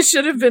 and I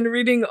should have been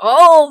reading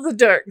all the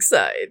dark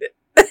side.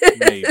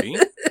 Maybe.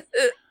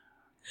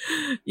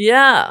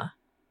 Yeah.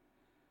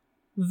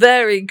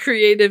 Very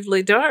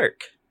creatively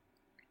dark.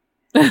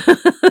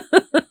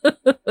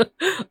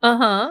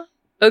 Uh-huh.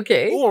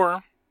 Okay.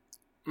 Or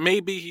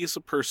maybe he's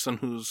a person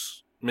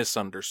who's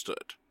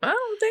misunderstood. I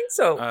don't think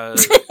so.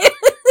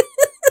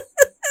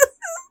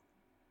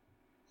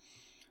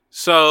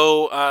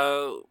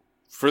 So,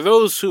 for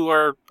those who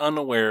are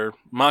unaware,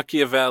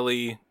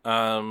 Machiavelli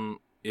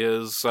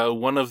is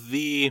one of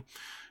the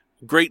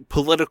great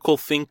political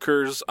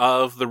thinkers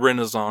of the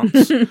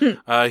Renaissance.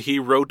 He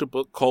wrote a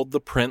book called The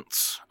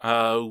Prince,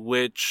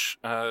 which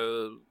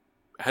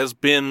has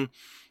been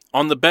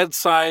on the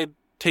bedside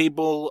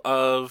table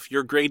of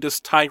your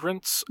greatest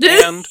tyrants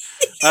and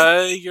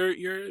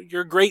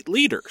your great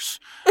leaders.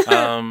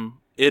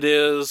 It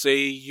is a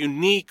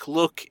unique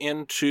look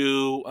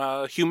into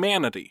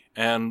humanity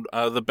and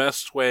the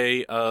best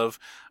way of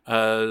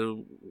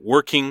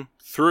working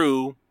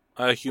through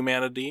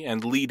humanity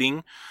and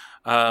leading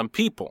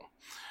people.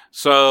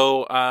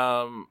 So,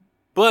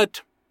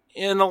 but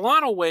in a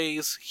lot of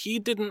ways, he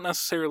didn't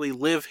necessarily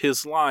live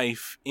his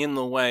life in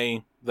the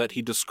way that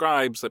he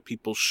describes that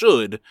people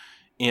should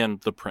in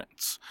The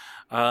Prince.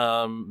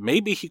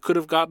 Maybe he could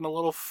have gotten a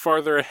little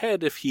farther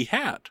ahead if he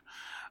had.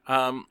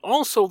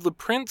 Also, The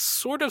Prince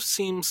sort of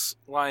seems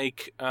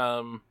like,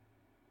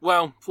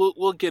 well,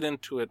 we'll get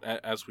into it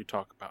as we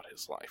talk about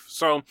his life.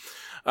 So,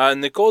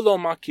 Niccolo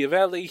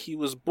Machiavelli, he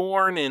was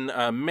born in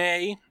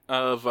May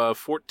of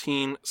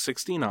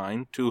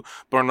 1469 to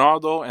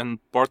Bernardo and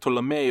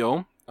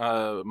Bartolomeo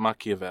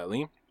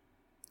Machiavelli.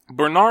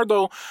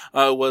 Bernardo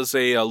was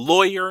a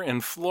lawyer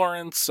in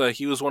Florence.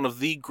 He was one of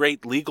the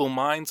great legal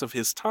minds of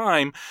his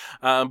time.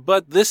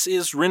 But this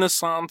is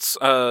Renaissance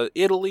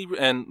Italy,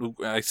 and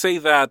I say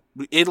that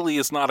Italy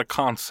is not a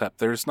concept.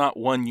 There's not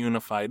one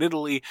unified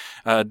Italy.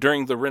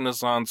 During the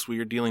Renaissance, we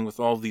are dealing with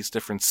all these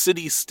different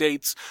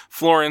city-states.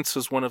 Florence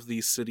is one of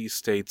these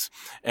city-states,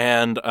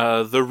 and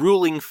the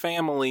ruling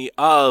family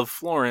of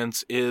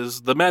Florence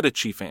is the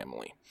Medici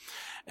family.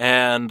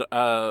 And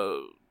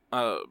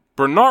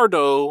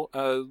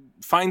Bernardo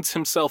finds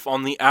himself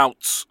on the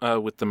outs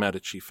with the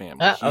Medici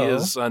family. Uh-oh. He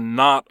is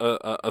not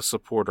a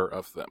supporter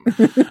of them,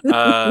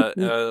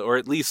 or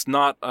at least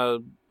not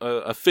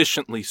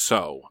efficiently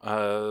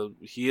so.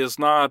 He is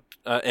not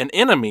an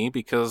enemy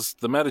because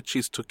the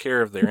Medicis took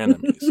care of their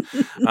enemies,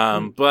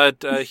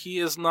 but he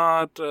is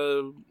not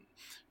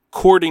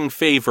courting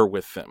favor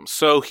with them.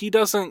 So he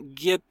doesn't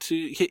get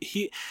to,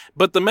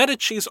 but the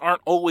Medicis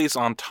aren't always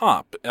on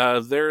top.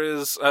 There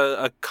is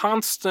a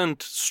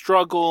constant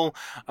struggle.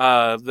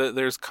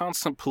 There's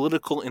constant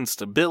political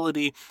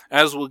instability,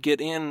 as we'll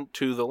get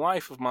into the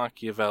life of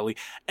Machiavelli.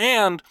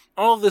 And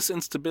all this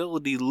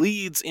instability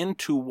leads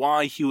into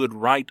why he would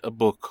write a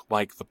book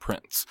like The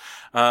Prince.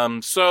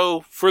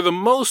 So for the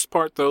most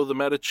part, though, the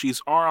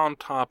Medicis are on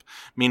top,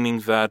 meaning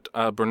that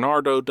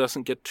Bernardo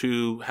doesn't get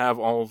to have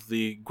all of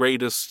the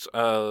greatest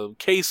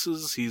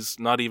cases. He's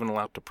not even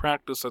allowed to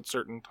practice at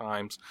certain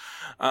times.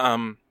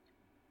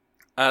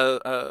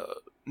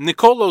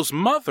 Niccolo's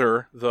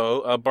mother,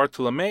 though,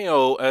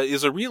 Bartolomeo,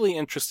 is a really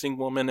interesting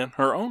woman in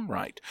her own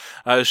right.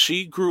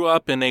 She grew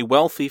up in a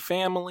wealthy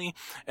family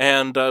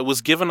and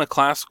was given a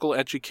classical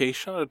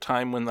education at a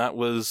time when that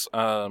was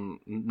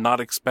not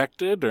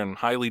expected and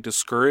highly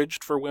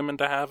discouraged for women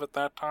to have at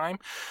that time.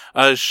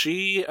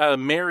 She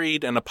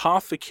married an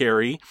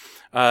apothecary,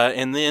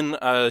 and then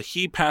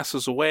he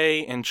passes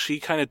away, and she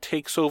kind of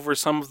takes over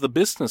some of the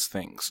business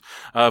things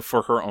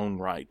for her own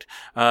right.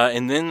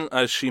 And then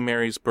she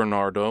marries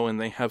Bernardo, and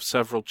they have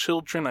several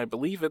children. I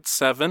believe it's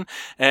 7.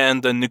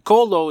 And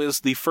Niccolo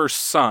is the first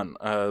son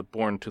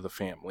born to the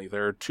family.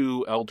 There are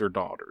 2 elder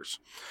daughters.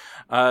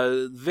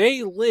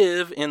 They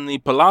live in the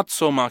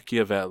Palazzo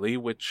Machiavelli,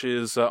 which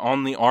is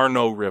on the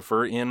Arno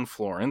River in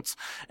Florence.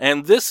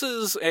 And this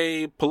is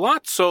a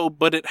palazzo,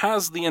 but it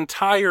has the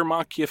entire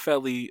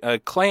Machiavelli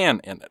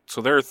clan in it.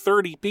 So there are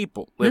 30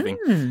 people living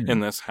in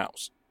this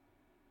house.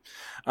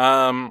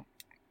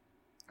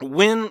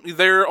 When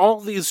there are all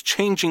these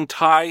changing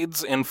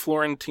tides in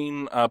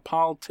Florentine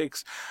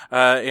politics,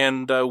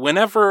 and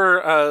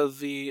whenever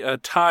the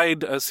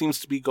tide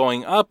seems to be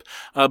going up,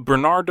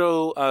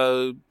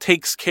 Bernardo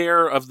takes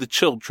care of the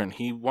children.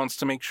 He wants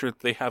to make sure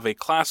that they have a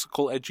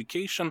classical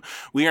education.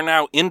 We are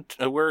now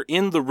we're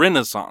in the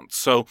Renaissance,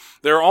 so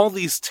there are all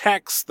these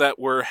texts that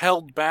were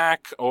held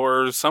back,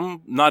 or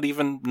some not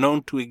even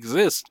known to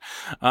exist,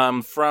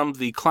 from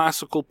the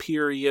classical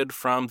period,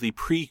 from the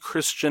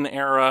pre-Christian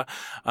era.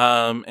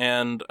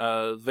 And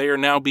they are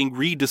now being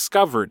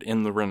rediscovered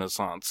in the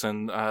Renaissance.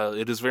 And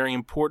it is very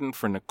important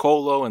for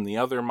Niccolo and the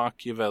other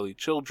Machiavelli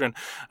children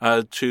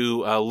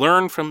to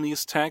learn from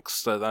these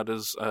texts. That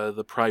is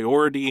the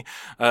priority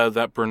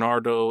that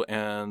Bernardo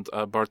and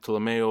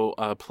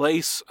Bartolomeo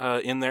place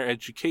in their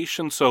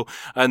education. So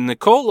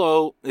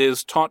Niccolo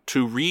is taught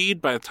to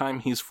read by the time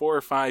he's 4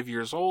 or 5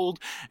 years old,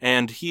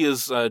 and he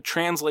is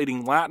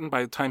translating Latin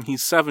by the time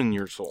he's 7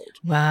 years old.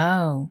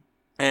 Wow.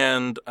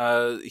 And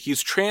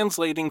he's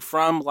translating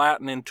from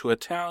Latin into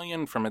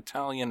Italian, from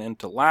Italian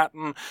into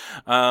Latin,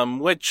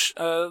 which,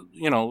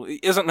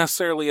 isn't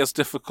necessarily as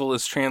difficult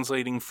as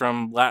translating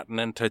from Latin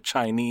into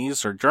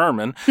Chinese or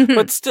German,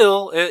 but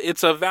still,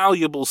 it's a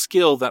valuable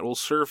skill that will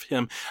serve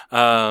him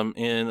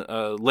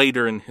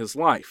later in his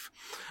life.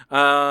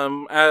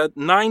 At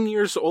 9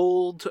 years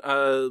old,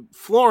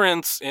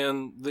 Florence,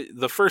 in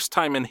the first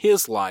time in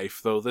his life,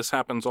 though this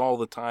happens all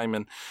the time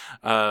in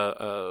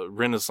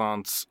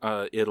Renaissance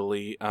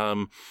Italy,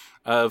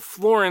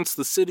 Florence,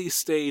 the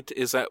city-state,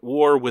 is at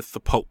war with the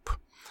Pope.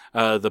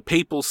 The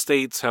papal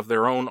states have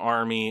their own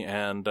army,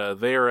 and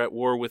they are at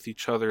war with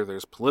each other.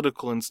 There's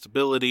political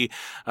instability.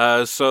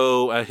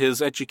 So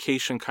his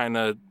education kind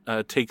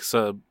of takes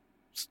a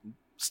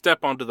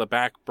step onto the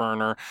back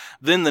burner.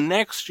 Then the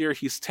next year,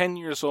 he's 10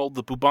 years old,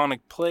 the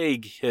bubonic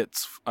plague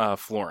hits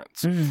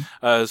Florence.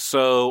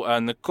 So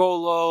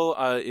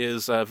Niccolo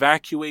is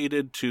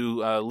evacuated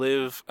to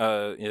live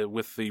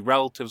with the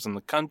relatives in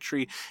the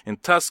country in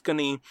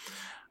Tuscany.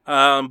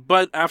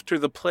 But after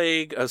the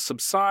plague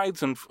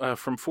subsides, and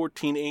from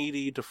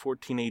 1480 to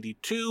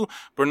 1482,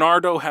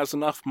 Bernardo has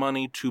enough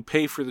money to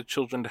pay for the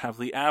children to have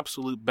the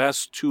absolute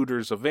best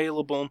tutors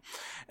available.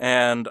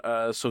 And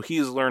so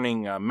he's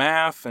learning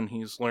math, and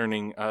he's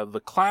learning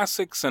the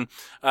classics. And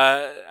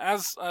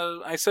as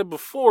I said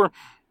before,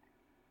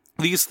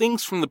 these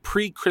things from the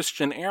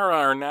pre-Christian era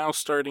are now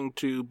starting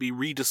to be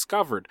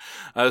rediscovered.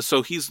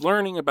 So he's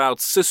learning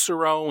about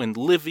Cicero and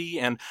Livy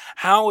and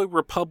how a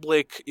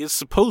republic is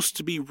supposed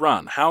to be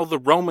run, how the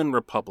Roman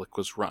Republic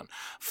was run.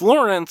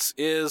 Florence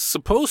is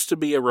supposed to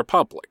be a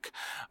republic,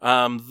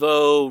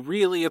 though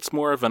really it's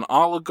more of an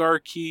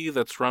oligarchy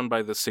that's run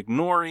by the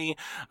Signori.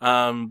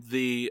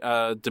 The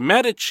de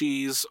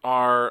Medicis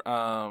are,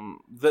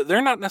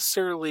 they're not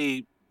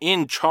necessarily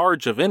in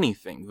charge of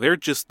anything. They're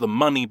just the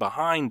money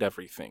behind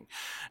everything.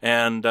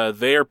 And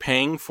they're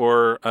paying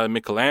for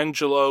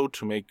Michelangelo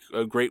to make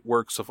great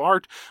works of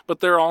art, but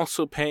they're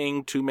also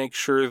paying to make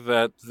sure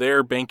that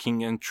their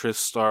banking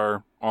interests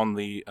are on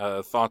the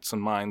thoughts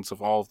and minds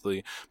of all of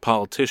the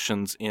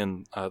politicians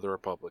in the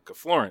Republic of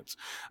Florence.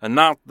 And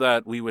not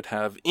that we would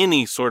have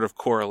any sort of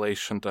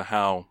correlation to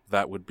how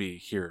that would be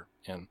here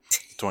in the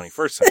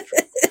 21st century.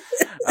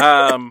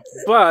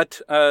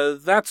 But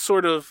that's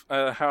sort of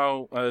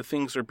how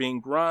things are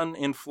being run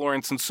in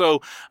Florence, and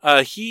so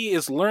he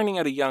is learning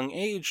at a young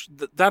age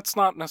that that's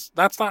not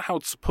how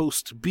it's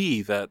supposed to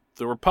be. That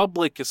the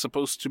Republic is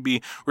supposed to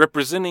be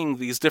representing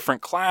these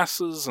different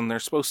classes, and they're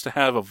supposed to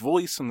have a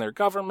voice in their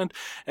government.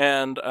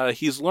 And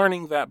he's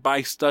learning that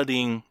by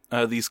studying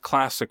these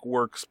classic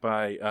works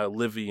by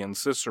Livy and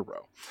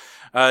Cicero.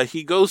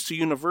 He goes to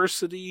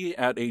university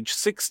at age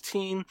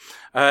 16.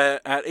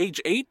 At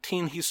age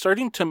 18, he's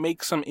starting to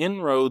make some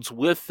inroads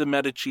with the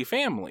Medici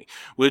family,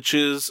 which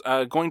is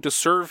going to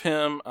serve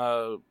him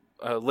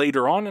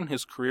later on in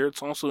his career.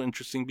 It's also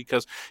interesting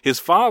because his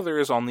father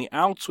is on the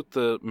outs with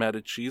the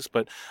Medicis,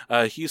 but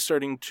he's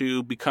starting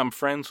to become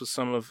friends with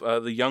some of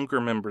the younger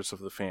members of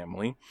the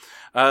family.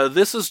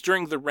 This is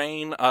during the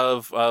reign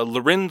of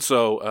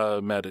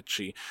Lorenzo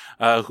Medici,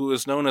 who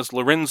is known as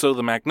Lorenzo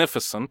the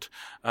Magnificent,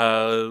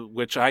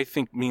 which I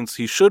think means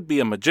he should be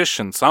a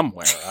magician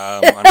somewhere.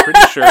 I'm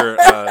pretty sure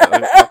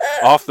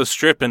off the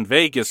strip in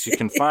Vegas you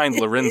can find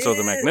Lorenzo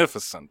the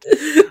Magnificent.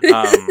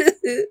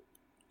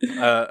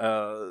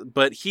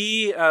 But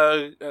he,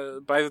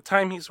 by the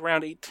time he's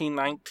around 18,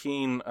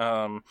 19,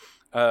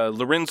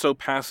 Lorenzo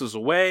passes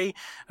away.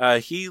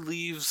 He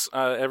leaves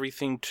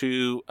everything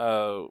to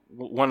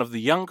one of the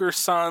younger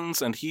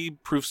sons, and he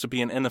proves to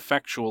be an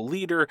ineffectual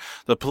leader.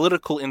 The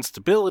political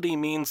instability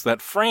means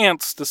that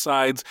France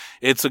decides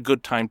it's a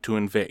good time to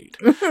invade.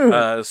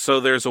 So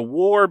there's a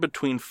war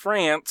between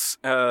France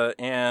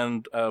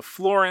and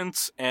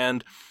Florence,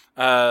 and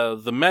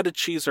the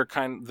Medicis are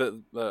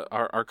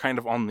kind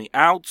of on the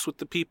outs with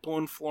the people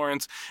in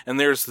Florence, and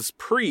there's this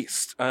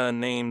priest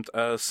named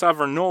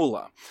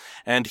Savonarola,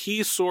 and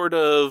he sort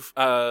of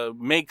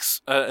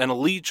makes an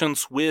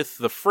allegiance with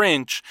the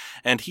French,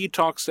 and he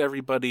talks to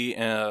everybody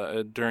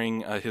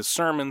during his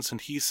sermons,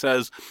 and he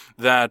says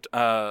that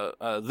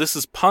this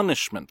is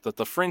punishment, that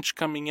the French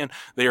coming in,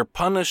 they are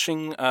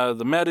punishing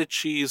the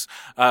Medicis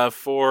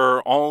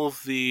for all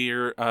of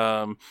their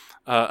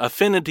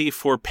affinity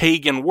for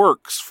pagan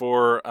works,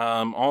 for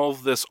all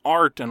of this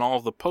art and all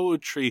of the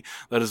poetry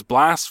that is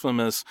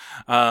blasphemous,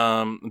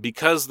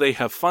 because they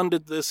have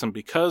funded this and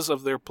because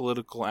of their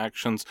political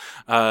actions.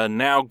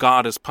 Now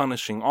God is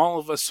punishing all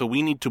of us, so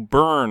we need to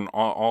burn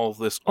all of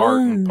this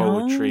art and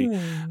poetry,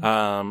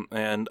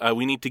 and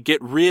we need to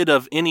get rid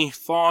of any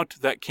thought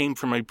that came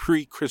from a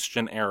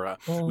pre-Christian era.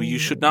 You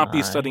should not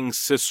be studying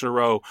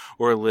Cicero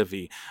or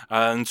Livy.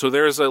 And so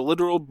there's a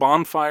literal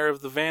bonfire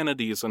of the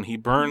vanities, and he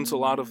burns a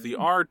lot of the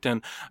art,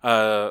 and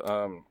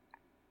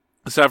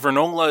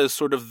Savonarola is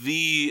sort of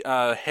the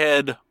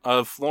head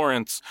of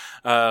Florence,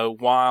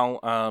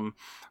 while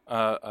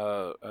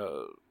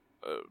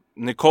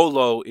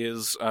Niccolo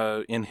is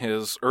in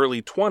his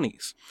early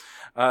 20s.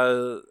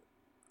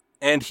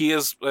 And he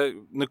is,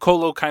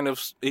 Niccolo kind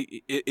of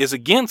is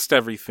against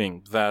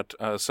everything that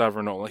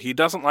Savonarola. He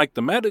doesn't like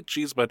the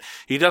Medicis, but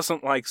he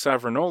doesn't like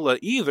Savonarola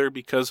either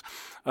because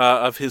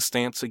of his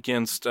stance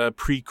against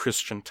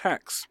pre-Christian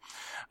texts.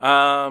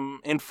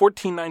 In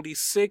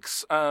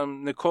 1496,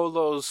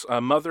 Niccolo's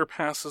mother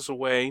passes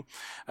away.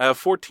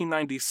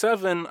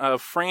 1497,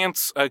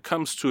 France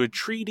comes to a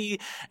treaty,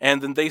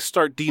 and then they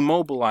start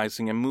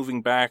demobilizing and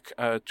moving back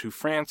to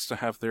France to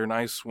have their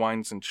nice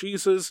wines and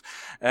cheeses.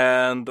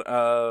 And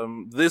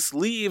this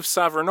leaves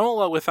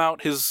Savonarola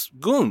without his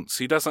goons.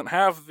 He doesn't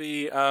have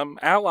the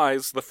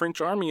allies. The French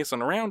army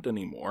isn't around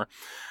anymore.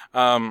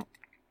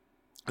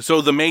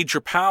 So the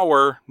major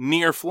power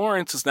near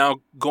Florence is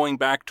now going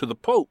back to the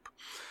Pope.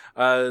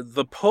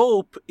 The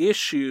Pope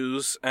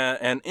issues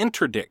an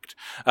interdict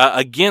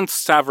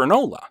against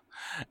Savonarola.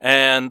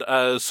 And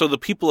so the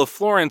people of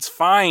Florence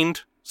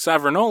find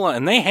Savonarola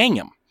and they hang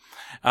him.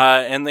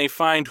 And they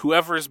find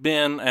whoever's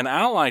been an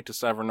ally to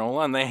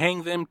Savonarola, and they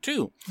hang them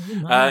too.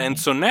 And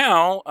so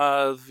now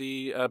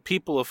the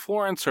people of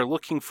Florence are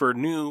looking for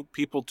new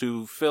people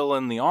to fill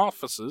in the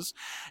offices,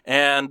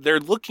 and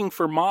they're looking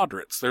for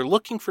moderates. They're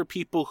looking for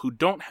people who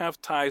don't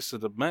have ties to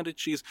the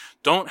Medicis,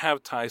 don't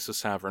have ties to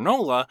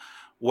Savonarola,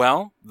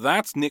 Well,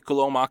 that's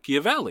Niccolo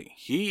Machiavelli.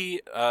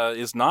 He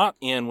is not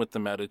in with the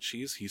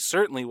Medicis. He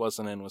certainly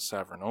wasn't in with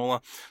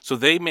Savonarola. So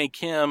they make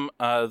him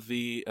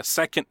the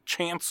second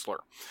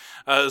chancellor.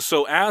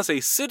 So as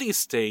a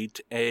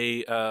city-state,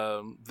 they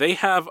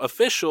have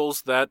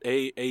officials that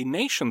a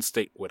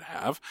nation-state would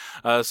have,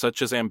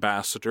 such as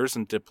ambassadors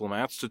and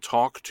diplomats, to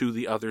talk to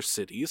the other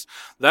cities.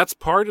 That's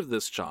part of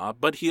this job.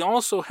 But he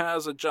also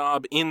has a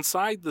job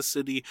inside the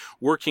city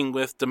working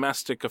with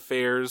domestic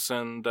affairs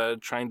and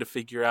trying to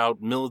figure out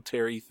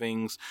military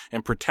things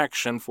and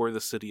protection for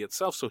the city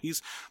itself. So he's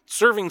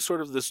serving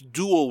sort of this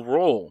dual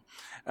role.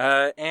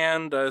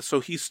 So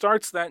he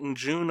starts that in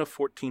June of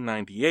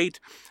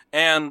 1498,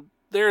 and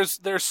there's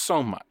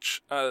so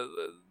much.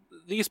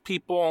 These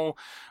people,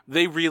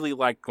 they really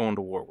like going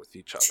to war with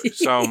each other.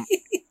 So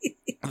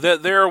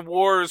there are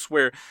wars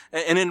where,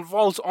 and it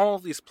involves all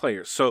of these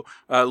players. So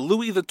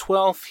Louis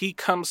XII, he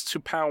comes to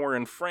power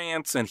in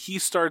France, and he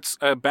starts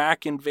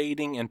back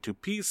invading into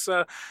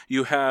Pisa.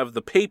 You have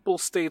the Papal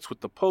States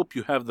with the Pope.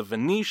 You have the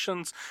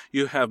Venetians.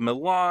 You have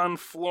Milan,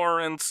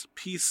 Florence,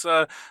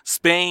 Pisa,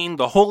 Spain,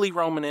 the Holy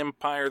Roman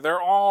Empire.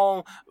 They're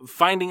all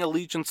finding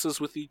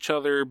allegiances with each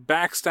other,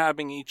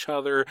 backstabbing each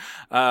other,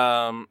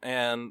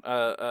 and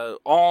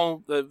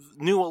all the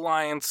new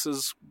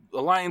alliances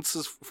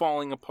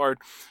falling apart.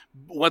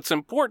 What's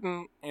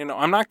important,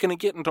 I'm not going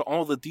to get into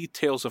all the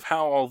details of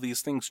how all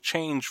these things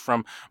change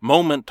from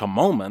moment to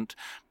moment.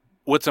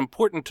 What's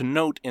important to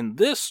note in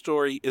this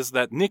story is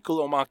that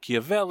Niccolo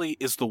Machiavelli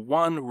is the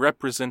one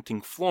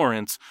representing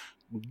Florence,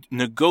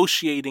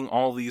 negotiating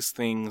all these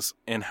things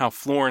and how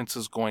Florence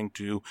is going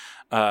to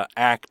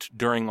act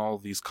during all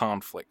these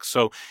conflicts.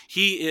 So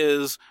he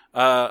is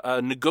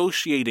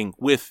negotiating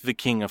with the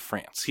King of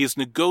France. He is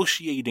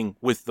negotiating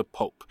with the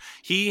Pope.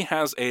 He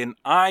has an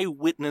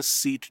eyewitness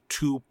seat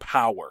to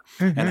power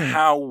and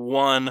how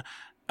one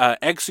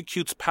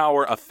executes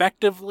power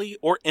effectively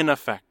or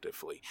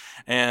ineffectively.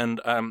 And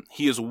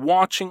he is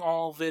watching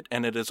all of it,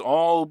 and it is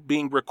all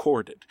being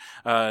recorded.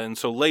 And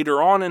so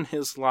later on in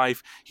his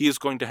life, he is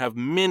going to have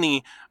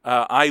many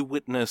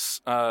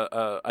eyewitness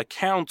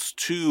accounts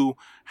to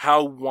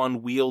how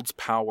one wields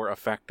power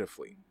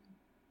effectively.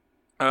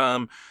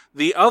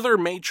 The other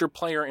major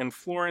player in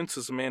Florence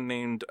is a man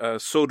named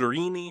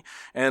Soderini,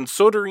 and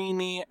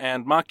Soderini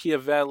and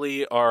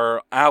Machiavelli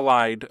are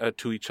allied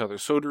to each other.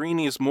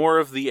 Soderini is more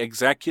of the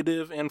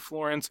executive in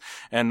Florence,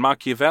 and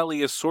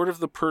Machiavelli is sort of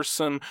the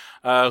person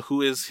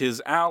who is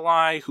his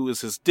ally, who is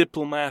his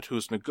diplomat, who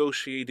is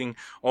negotiating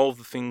all of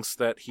the things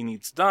that he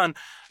needs done.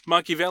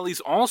 Machiavelli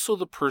is also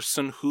the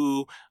person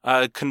who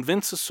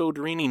convinces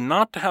Soderini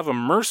not to have a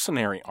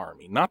mercenary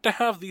army, not to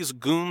have these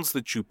goons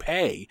that you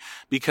pay,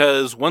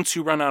 because once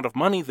you run out of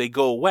money, they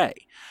go away.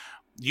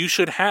 You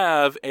should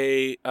have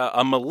a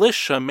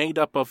militia made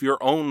up of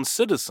your own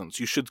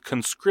citizens. You should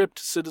conscript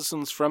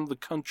citizens from the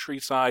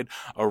countryside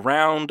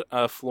around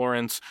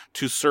Florence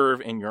to serve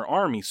in your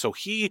army. So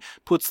he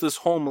puts this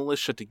whole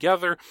militia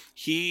together.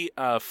 He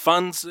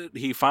funds it.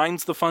 He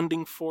finds the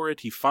funding for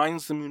it. He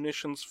finds the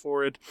munitions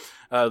for it.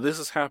 This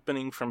is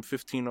happening from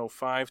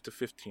 1505 to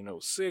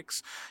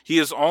 1506. He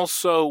is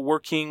also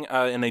working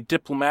in a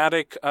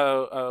diplomatic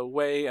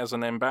way as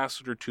an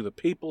ambassador to the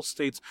Papal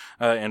States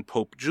and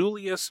Pope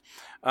Julius.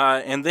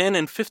 And then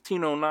in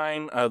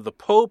 1509, the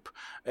Pope,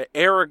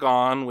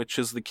 Aragon, which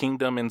is the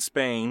kingdom in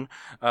Spain,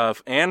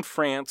 and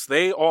France,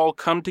 they all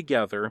come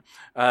together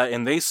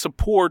and they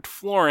support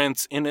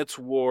Florence in its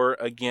war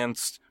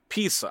against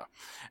Pisa.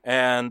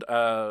 And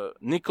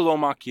Niccolo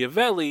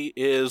Machiavelli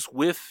is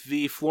with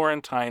the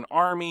Florentine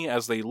army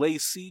as they lay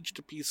siege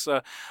to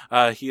Pisa.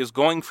 He is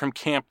going from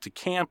camp to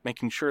camp,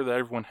 making sure that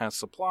everyone has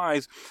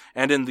supplies.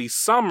 And in the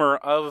summer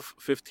of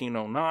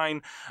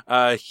 1509,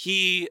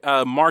 he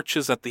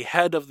marches at the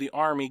head of the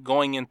army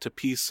going into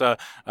Pisa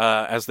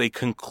as they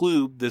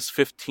conclude this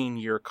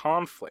 15-year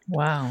conflict.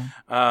 Wow.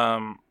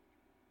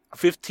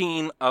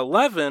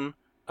 1511...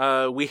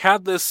 we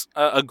had this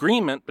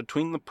agreement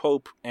between the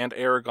Pope and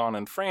Aragon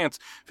and France.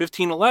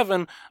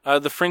 1511,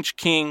 the French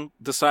king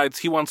decides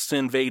he wants to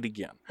invade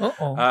again.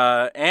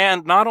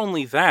 And not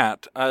only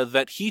that,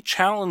 that he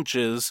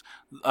challenges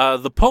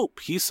the Pope.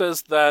 He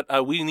says that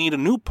we need a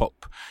new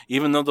Pope,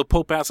 even though the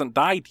Pope hasn't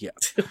died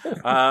yet.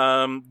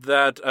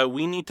 That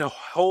we need to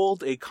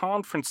hold a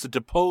conference to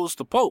depose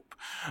the Pope,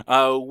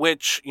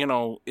 which,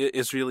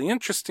 is really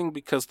interesting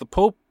because the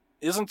Pope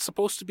isn't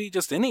supposed to be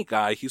just any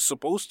guy. He's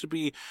supposed to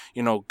be,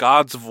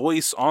 God's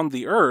voice on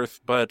the earth.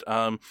 But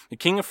the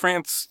King of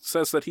France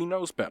says that he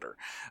knows better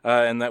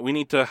and that we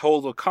need to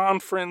hold a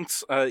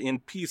conference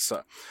in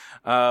Pisa.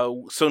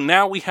 So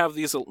now we have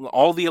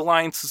all the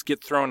alliances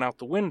get thrown out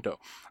the window.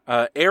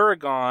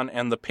 Aragon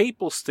and the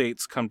Papal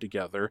States come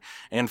together,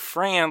 and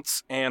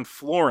France and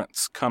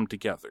Florence come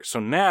together. So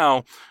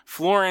now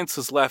Florence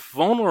is left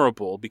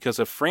vulnerable because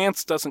if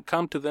France doesn't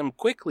come to them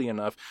quickly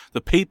enough,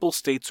 the Papal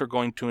States are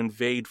going to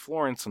invade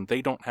Florence, and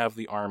they don't have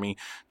the army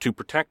to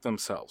protect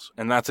themselves.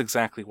 And that's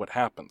exactly what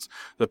happens.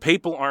 The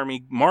Papal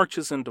army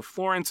marches into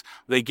Florence,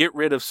 they get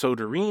rid of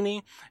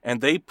Soderini,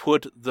 and they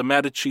put the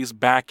Medicis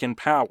back in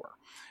power.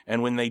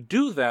 And when they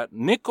do that,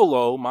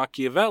 Niccolo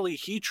Machiavelli,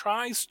 he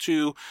tries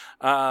to,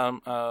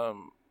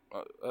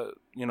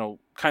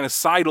 kind of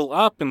sidle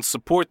up and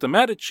support the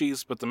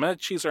Medicis, but the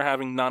Medicis are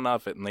having none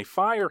of it, and they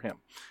fire him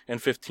in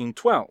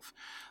 1512.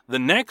 The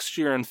next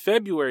year, in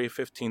February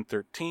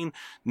 1513,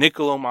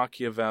 Niccolo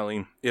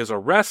Machiavelli is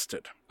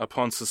arrested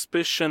upon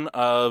suspicion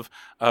of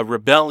a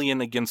rebellion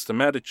against the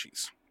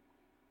Medicis.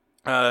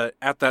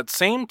 At that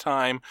same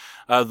time,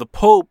 the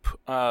Pope,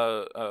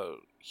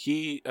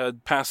 he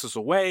passes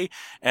away,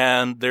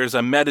 and there's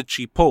a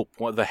Medici Pope.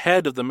 The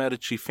head of the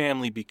Medici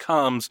family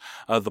becomes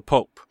the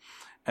Pope.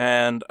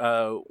 And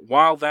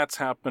while that's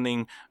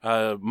happening,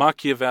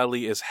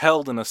 Machiavelli is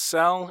held in a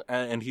cell,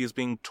 and he is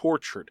being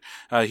tortured.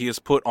 He is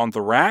put on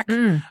the rack,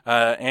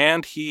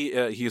 and he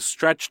is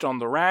stretched on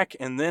the rack,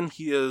 and then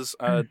he is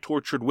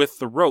tortured with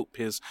the rope.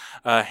 His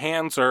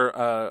hands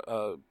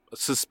are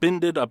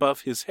suspended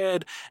above his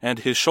head, and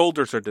his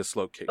shoulders are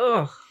dislocated.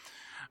 Ugh.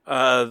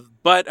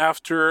 But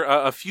after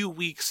a few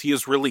weeks, he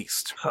is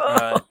released.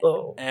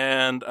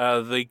 And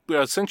they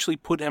essentially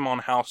put him on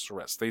house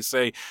arrest. They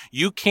say,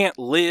 you can't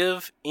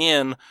live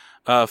in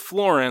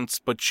Florence,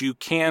 but you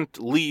can't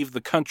leave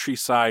the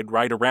countryside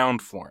right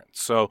around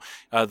Florence. So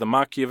the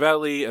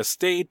Machiavelli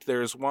estate,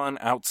 there's one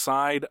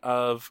outside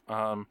of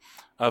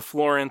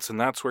Florence,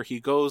 and that's where he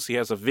goes. He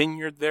has a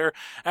vineyard there.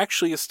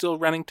 Actually, is still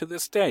running to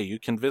this day. You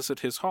can visit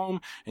his home,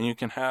 and you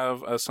can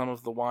have some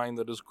of the wine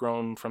that is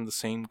grown from the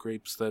same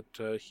grapes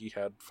that he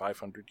had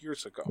 500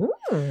 years ago.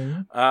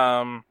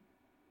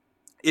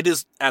 It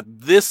is at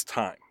this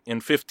time, in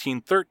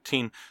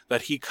 1513,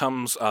 that he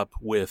comes up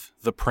with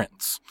The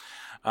Prince.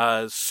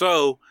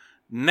 So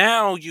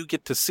now you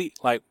get to see,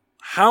 like,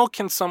 how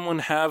can someone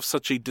have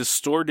such a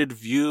distorted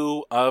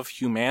view of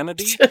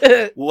humanity?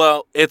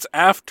 Well, it's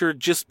after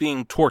just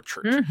being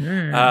tortured.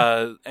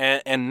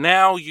 And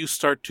now you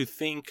start to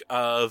think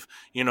of,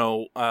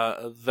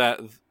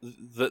 that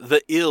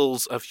the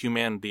ills of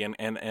humanity,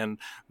 and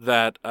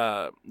that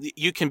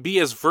you can be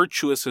as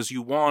virtuous as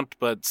you want,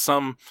 but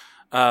some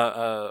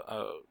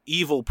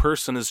evil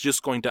person is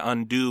just going to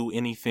undo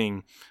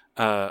anything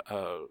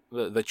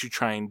that you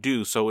try and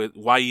do. So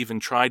why even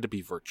try to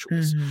be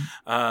virtuous?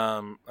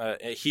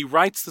 He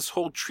writes this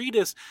whole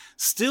treatise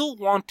still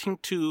wanting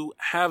to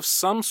have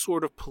some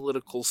sort of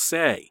political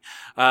say,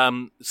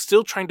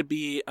 still trying to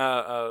be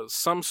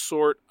some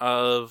sort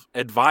of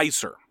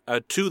advisor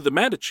to the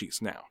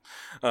Medicis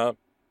now.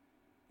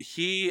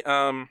 He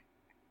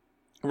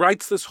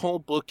writes this whole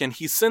book, and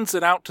he sends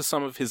it out to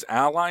some of his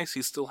allies.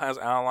 He still has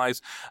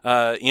allies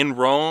in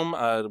Rome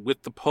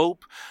with the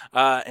Pope,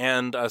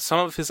 and some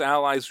of his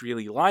allies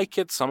really like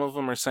it. Some of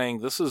them are saying,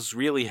 this is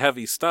really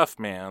heavy stuff,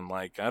 man.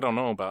 Like, I don't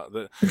know about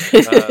the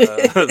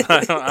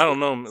I don't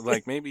know,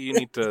 like, maybe you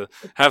need to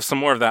have some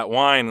more of that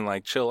wine and,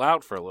 like, chill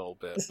out for a little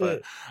bit.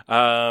 But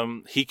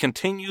he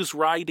continues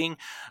writing,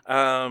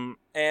 and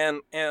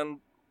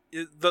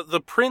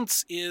the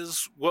Prince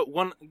is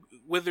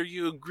whether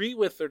you agree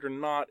with it or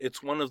not,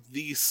 it's one of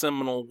the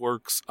seminal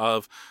works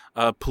of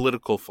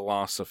political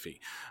philosophy.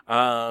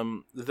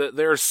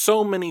 There are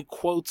so many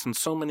quotes and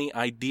so many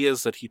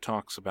ideas that he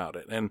talks about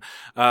it. And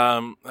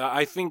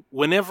I think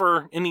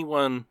whenever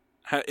anyone,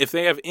 if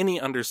they have any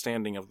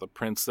understanding of the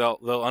Prince,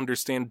 they'll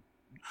understand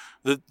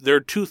that there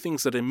are two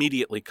things that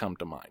immediately come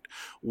to mind.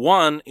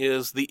 One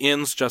is the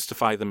ends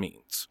justify the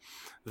means.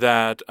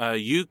 That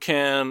you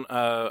can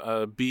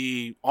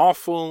be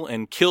awful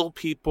and kill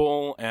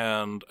people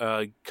and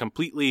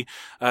completely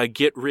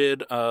get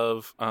rid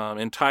of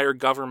entire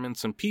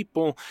governments and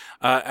people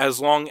as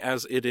long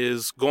as it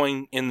is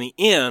going in the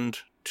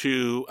end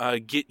to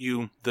get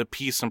you the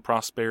peace and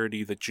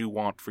prosperity that you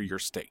want for your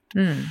state.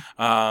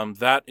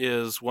 That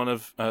is one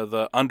of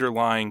the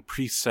underlying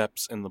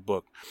precepts in the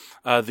book.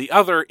 The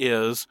other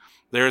is,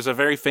 there's a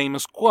very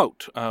famous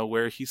quote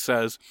where he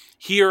says,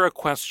 "Here a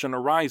question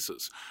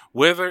arises,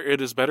 whether it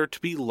is better to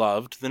be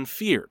loved than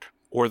feared,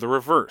 or the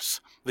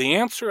reverse. The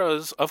answer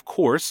is, of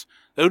course,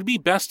 it would be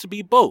best to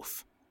be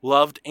both,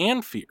 loved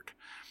and feared.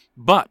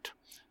 But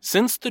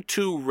since the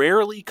two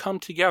rarely come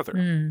together,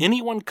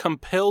 anyone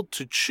compelled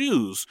to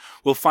choose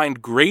will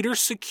find greater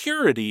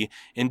security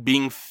in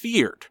being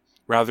feared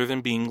rather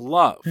than being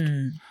loved.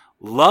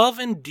 Love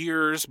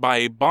endures by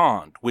a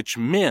bond which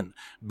men,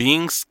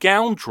 being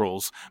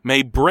scoundrels,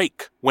 may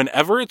break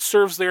whenever it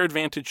serves their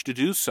advantage to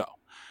do so.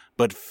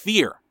 But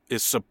fear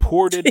is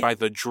supported by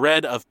the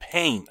dread of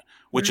pain,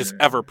 which is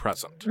ever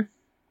present."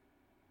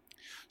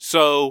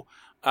 So,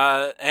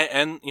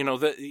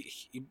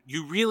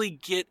 you really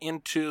get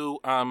into,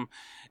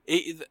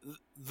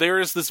 there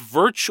is this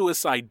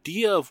virtuous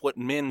idea of what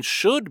men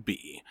should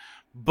be,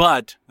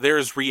 but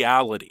there's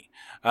reality.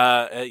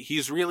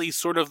 He's really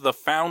sort of the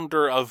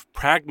founder of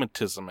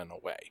pragmatism in a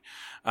way.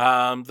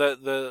 I'm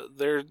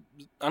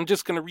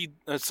just going to read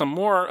some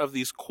more of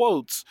these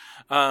quotes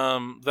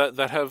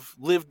that have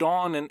lived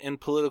on in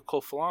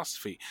political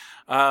philosophy.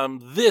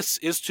 This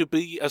is to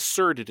be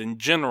asserted in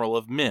general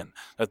of men,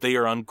 that they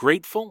are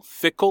ungrateful,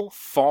 fickle,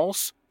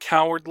 false,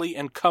 cowardly,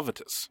 and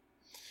covetous.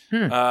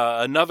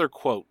 Another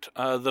quote,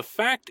 the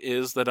fact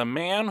is that a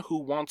man who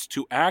wants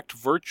to act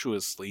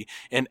virtuously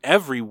in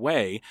every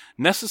way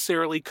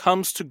necessarily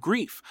comes to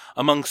grief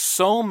among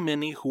so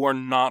many who are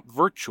not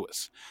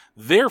virtuous.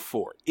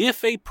 Therefore,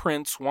 if a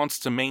prince wants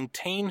to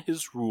maintain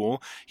his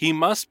rule, he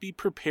must be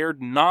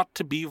prepared not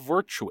to be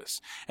virtuous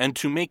and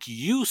to make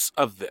use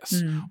of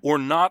this, or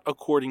not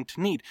according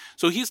to need.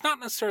 So he's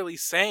not necessarily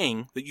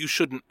saying that you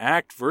shouldn't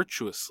act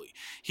virtuously.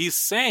 He's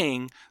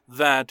saying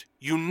that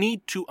you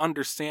need to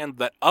understand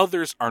that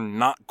others are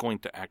not going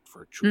to act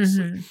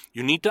virtuously.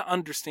 You need to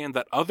understand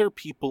that other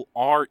people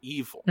are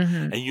evil,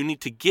 and you need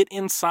to get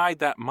inside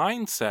that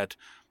mindset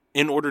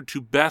in order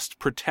to best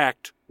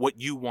protect what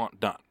you want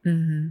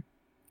done.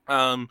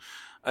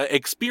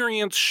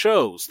 Experience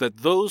shows that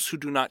those who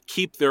do not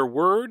keep their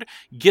word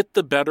get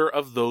the better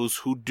of those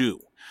who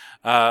do.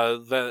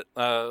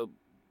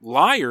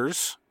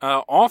 Liars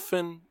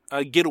often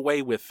get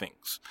away with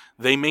things.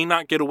 They may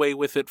not get away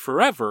with it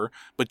forever,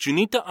 but you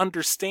need to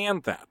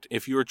understand that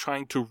if you are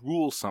trying to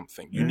rule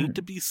something. You need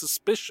to be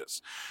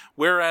suspicious.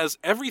 Whereas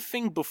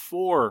everything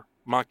before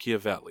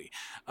Machiavelli,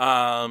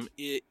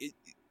 it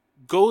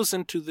goes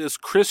into this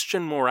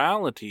Christian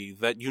morality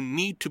that you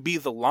need to be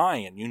the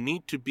lion. You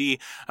need to be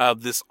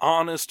this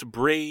honest,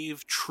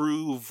 brave,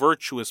 true,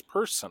 virtuous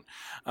person.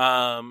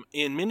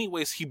 In many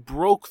ways, he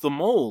broke the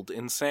mold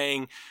in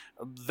saying,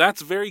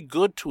 that's very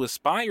good to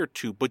aspire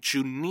to, but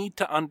you need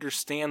to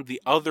understand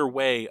the other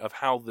way of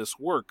how this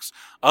works.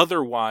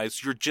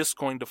 Otherwise, you're just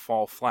going to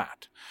fall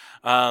flat.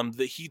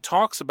 That he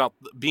talks about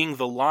being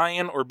the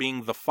lion or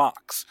being the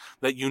fox,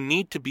 that you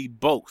need to be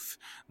both.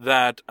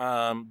 But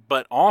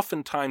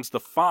oftentimes the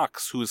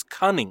fox, who is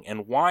cunning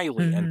and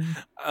wily and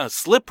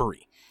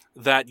slippery,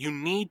 that you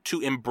need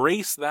to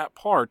embrace that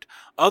part.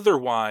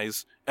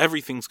 Otherwise,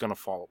 everything's going to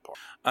fall apart.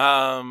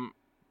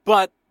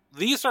 But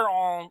these are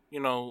all,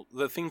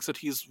 the things that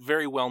he's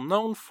very well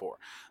known for.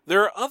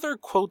 There are other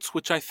quotes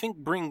which I think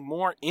bring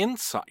more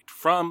insight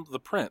from the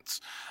prince.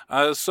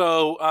 One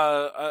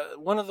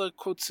of the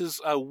quotes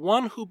is,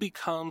 one who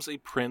becomes a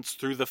prince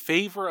through the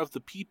favor of the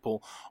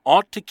people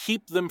ought to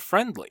keep them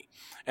friendly.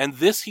 And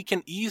this he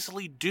can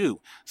easily do,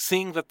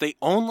 seeing that they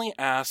only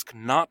ask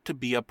not to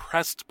be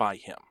oppressed by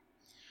him.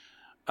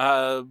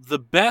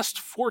 The best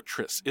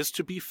fortress is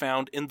to be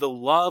found in the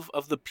love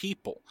of the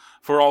people,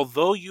 for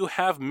although you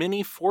have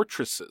many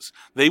fortresses,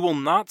 they will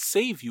not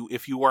save you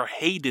if you are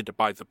hated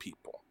by the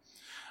people.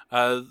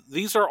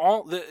 These are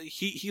all,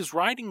 he's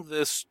writing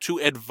this to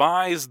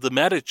advise the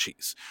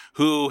Medicis,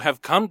 who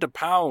have come to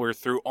power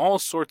through all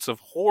sorts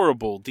of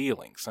horrible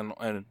dealings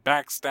and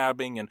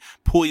backstabbing and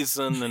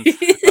poison. And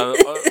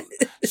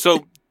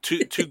so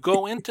to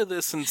go into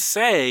this and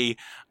say,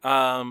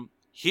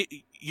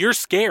 you're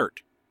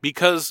scared,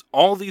 because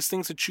all these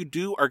things that you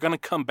do are going to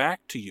come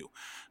back to you.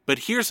 But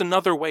here's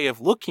another way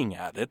of looking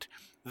at it,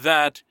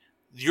 that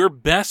your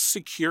best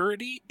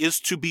security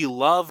is to be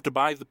loved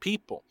by the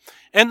people.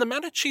 And the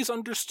Medicis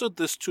understood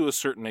this to a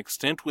certain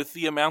extent with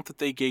the amount that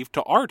they gave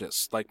to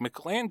artists like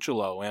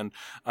Michelangelo and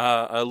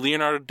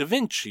Leonardo da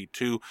Vinci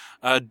to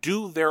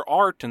do their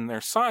art and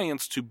their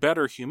science to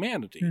better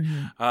humanity.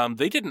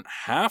 They didn't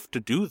have to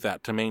do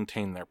that to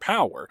maintain their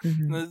power.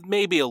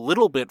 Maybe a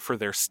little bit for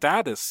their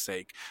status'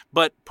 sake,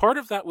 but part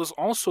of that was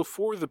also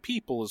for the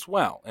people as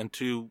well, and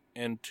to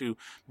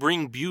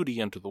bring beauty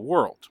into the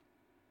world.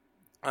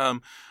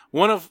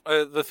 One of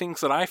the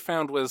things that I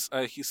found was,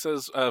 he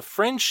says,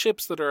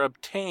 friendships that are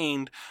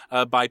obtained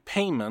by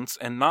payments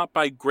and not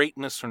by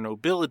greatness or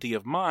nobility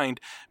of mind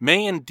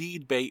may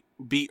indeed be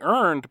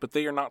earned, but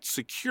they are not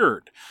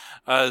secured.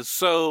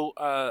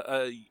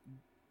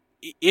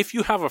 If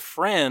you have a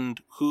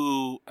friend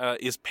who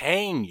is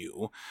paying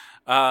you,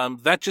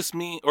 that just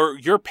means, or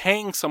you're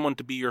paying someone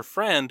to be your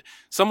friend,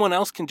 someone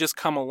else can just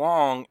come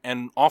along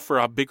and offer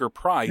a bigger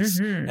price,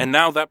 and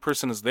now that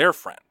person is their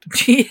friend.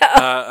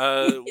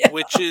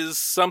 Which is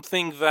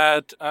something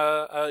that,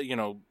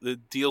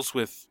 deals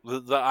with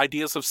the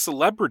ideas of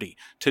celebrity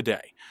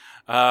today.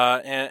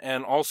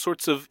 And all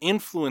sorts of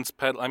influence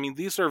peddling. I mean,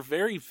 these are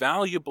very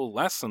valuable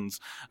lessons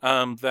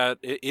that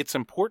it's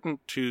important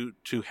to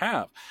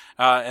have.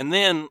 And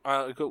then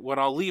what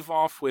I'll leave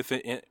off with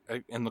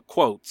in the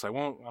quotes.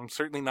 I'm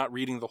certainly not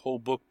reading the whole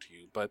book to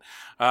you, but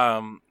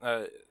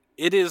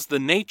it is the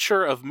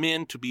nature of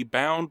men to be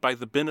bound by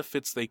the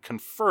benefits they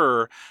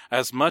confer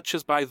as much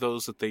as by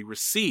those that they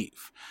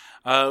receive.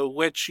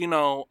 Which,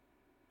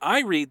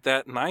 I read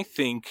that and I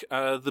think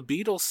the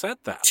Beatles said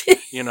that,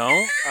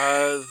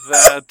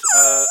 that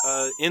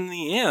in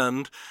the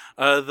end,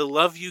 the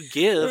love you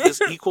give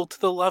is equal to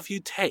the love you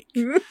take.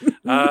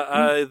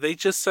 They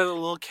just said a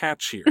little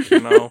catchier,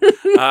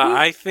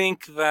 I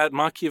think that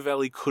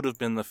Machiavelli could have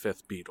been the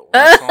fifth Beatle.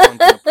 That's all I'm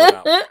going to put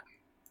out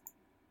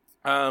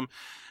there.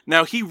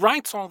 Now, he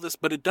writes all this,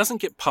 but it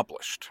doesn't get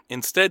published.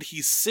 Instead,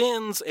 he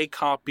sends a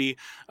copy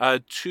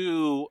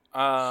to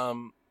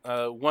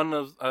one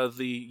of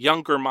the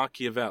younger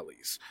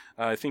Machiavellis.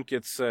 I think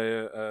it's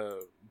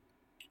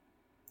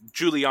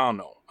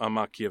Giuliano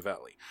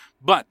Machiavelli.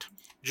 But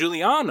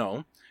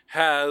Giuliano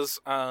has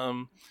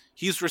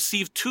he's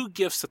received two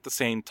gifts at the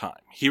same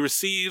time. He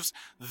receives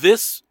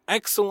this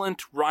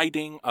excellent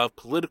writing of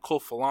political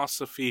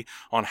philosophy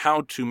on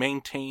how to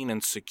maintain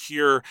and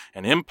secure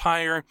an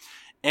empire,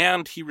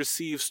 and he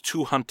receives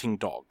two hunting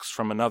dogs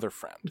from another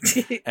friend.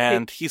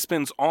 And he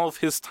spends all of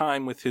his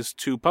time with his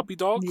two puppy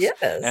dogs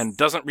and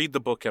doesn't read the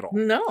book at all.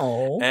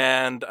 No.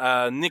 And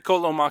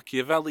Niccolo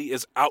Machiavelli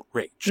is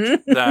outraged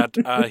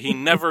that he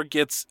never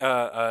gets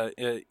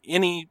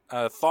any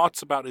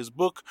thoughts about his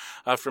book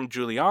from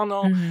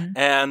Giuliano.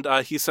 And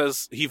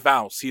he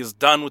vows he is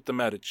done with the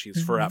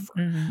Medicis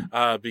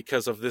forever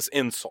because of this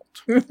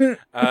insult.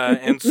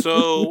 And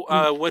so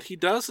what he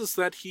does is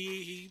that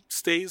he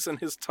stays in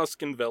his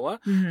Tuscan villa.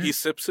 He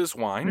sips his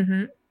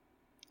wine.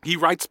 He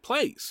writes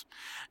plays.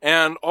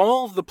 And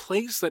all the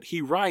plays that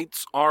he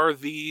writes are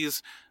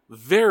these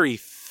very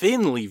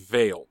thinly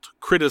veiled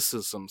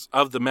criticisms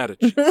of the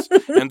Medicis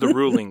and the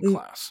ruling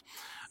class.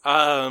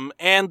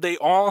 And they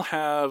all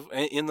have,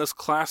 in this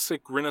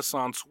classic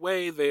Renaissance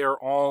way, they are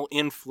all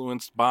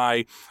influenced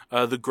by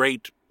the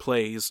great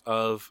plays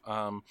of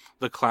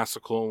the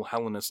classical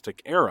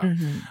Hellenistic era.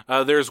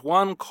 There's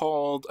one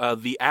called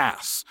The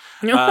Ass,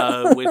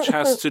 which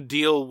has to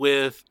deal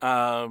with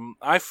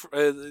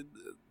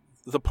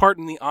the part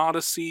in the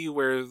Odyssey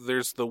where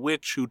there's the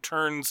witch who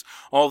turns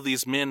all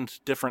these men to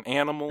different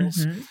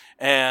animals.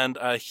 And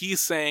he's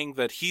saying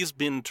that he's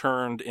been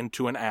turned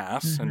into an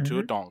ass, into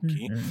a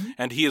donkey,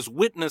 and he is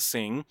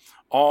witnessing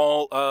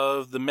all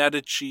of the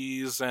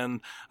Medicis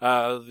and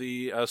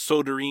the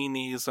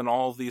Soderinis and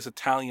all of these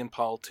Italian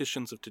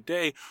politicians of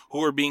today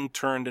who are being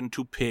turned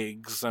into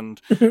pigs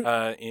and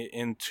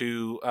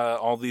into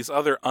all these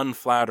other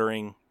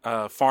unflattering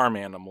farm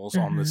animals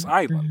on this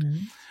island.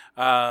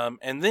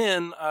 And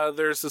then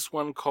there's this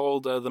one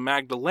called the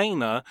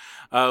Magdalena,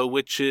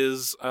 which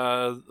is,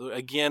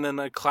 again, in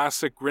a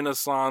classic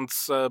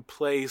Renaissance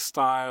play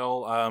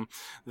style.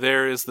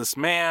 There is this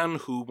man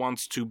who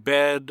wants to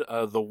bed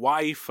the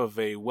wife of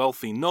a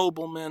wealthy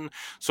nobleman,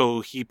 so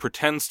he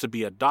pretends to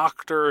be a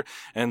doctor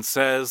and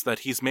says that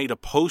he's made a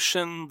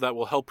potion that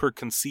will help her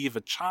conceive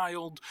a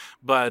child,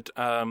 but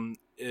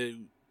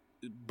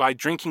by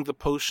drinking the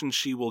potion,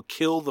 she will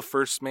kill the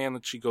first man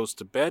that she goes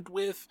to bed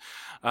with.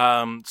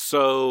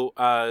 So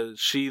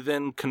she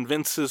then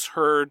convinces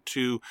her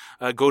to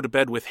go to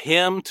bed with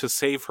him to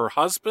save her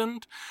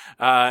husband.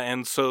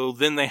 And so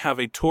then they have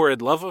a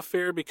torrid love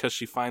affair because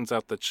she finds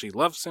out that she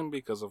loves him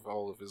because of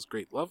all of his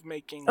great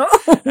lovemaking.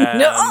 Oh,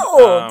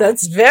 no!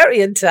 That's very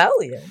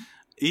Italian.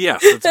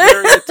 Yes, it's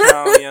very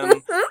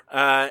Italian,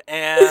 but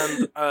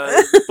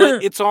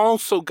it's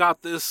also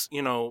got this,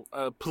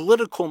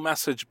 political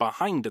message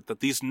behind it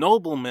that these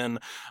noblemen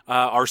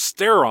are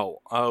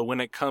sterile when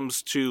it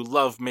comes to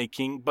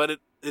lovemaking, but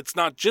it's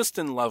not just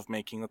in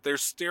lovemaking, that they're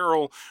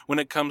sterile when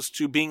it comes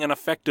to being an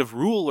effective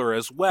ruler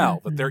as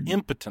well, that they're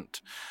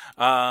impotent,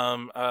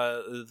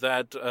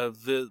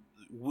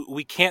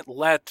 we can't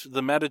let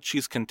the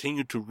Medicis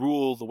continue to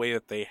rule the way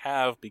that they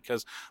have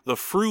because the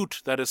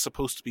fruit that is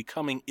supposed to be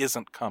coming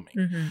isn't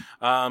coming.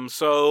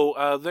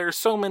 So there's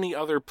so many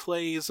other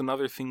plays and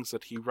other things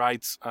that he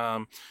writes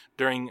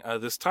during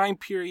this time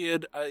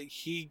period.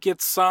 He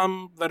gets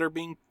some that are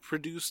being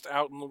produced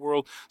out in the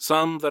world,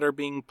 some that are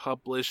being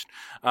published,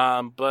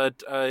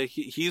 but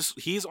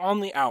he's on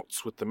the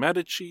outs with the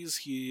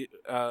Medicis.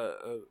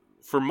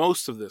 For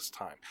most of this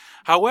time.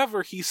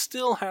 However, he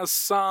still has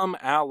some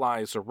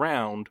allies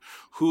around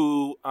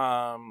who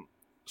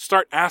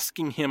start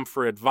asking him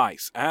for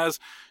advice. As,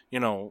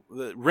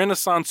 the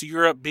Renaissance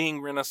Europe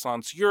being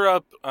Renaissance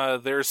Europe,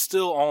 there's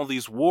still all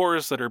these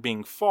wars that are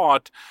being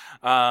fought.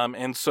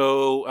 And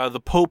so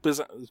the Pope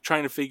is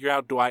trying to figure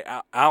out, do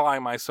I ally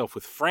myself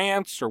with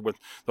France or with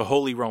the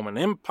Holy Roman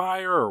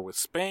Empire or with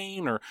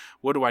Spain, or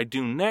what do I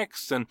do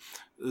next? And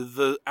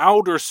the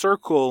outer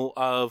circle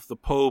of the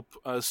Pope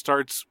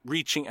starts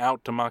reaching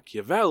out to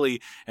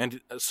Machiavelli, and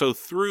so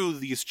through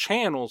these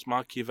channels,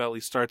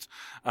 Machiavelli starts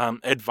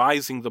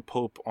advising the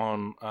Pope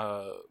on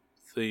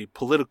the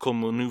political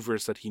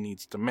maneuvers that he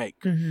needs to make.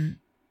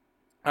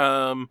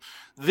 Then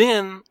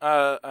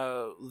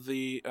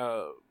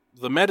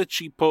the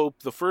Medici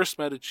Pope, the first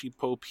Medici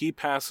Pope, he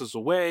passes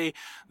away.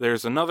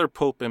 There's another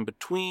Pope in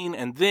between,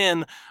 and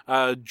then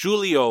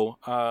Giulio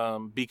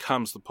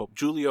becomes the Pope,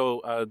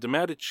 Giulio de'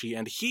 Medici,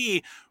 and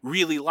he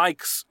really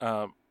likes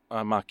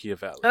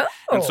Machiavelli.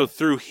 And so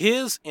through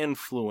his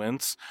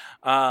influence,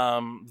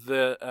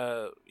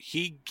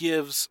 he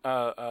gives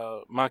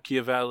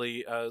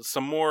Machiavelli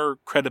some more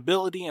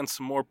credibility and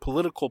some more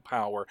political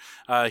power.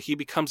 He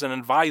becomes an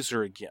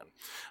advisor again.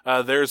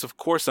 There's, of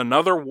course,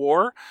 another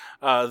war,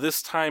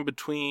 this time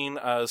between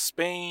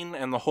Spain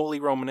and the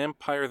Holy Roman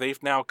Empire.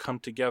 They've now come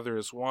together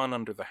as one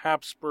under the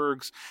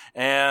Habsburgs,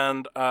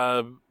 and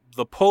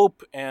the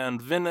Pope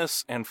and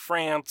Venice and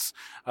France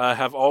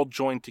have all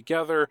joined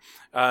together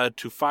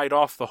to fight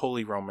off the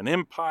Holy Roman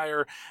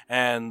Empire,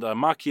 and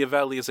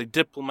Machiavelli is a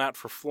diplomat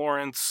for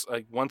Florence,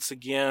 once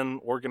again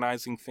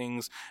organizing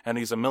things, and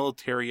he's a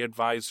military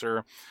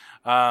advisor.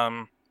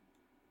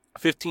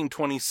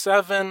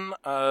 1527,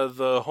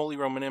 the Holy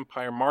Roman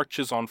Empire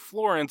marches on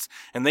Florence,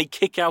 and they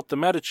kick out the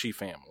Medici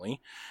family,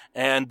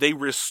 and they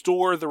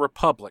restore the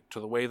Republic to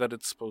the way that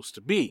it's supposed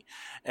to be.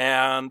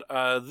 And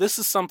this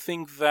is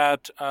something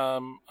that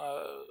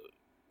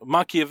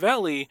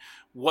Machiavelli,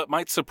 what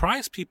might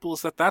surprise people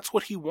is that that's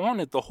what he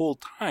wanted the whole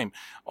time.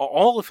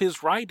 All of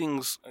his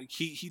writings,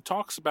 he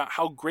talks about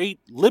how great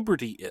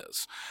liberty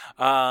is,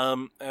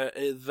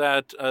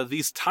 that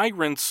these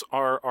tyrants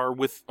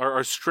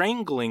are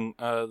strangling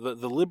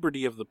the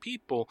liberty of the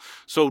people.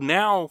 So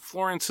now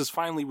Florence is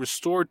finally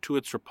restored to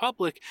its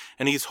republic,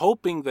 and he's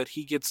hoping that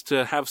he gets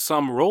to have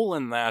some role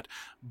in that.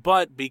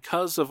 But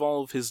because of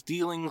all of his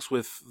dealings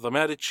with the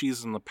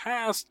Medicis in the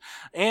past,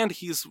 and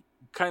he's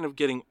kind of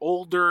getting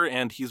older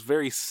and he's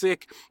very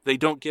sick, they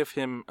don't give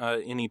him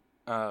any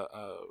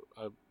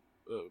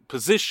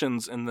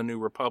positions in the new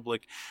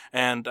republic,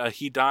 and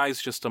he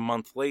dies just a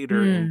month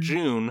later in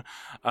June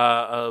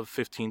of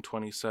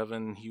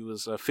 1527. He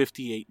was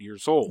 58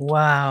 years old.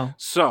 Wow.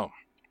 So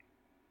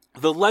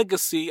the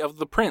legacy of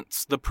The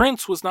Prince. The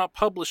Prince was not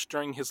published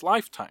during his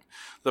lifetime.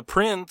 The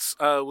Prince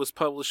was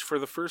published for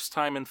the first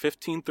time in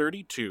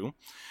 1532,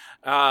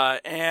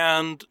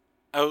 and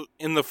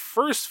in the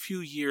first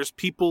few years,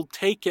 people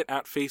take it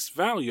at face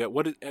value, at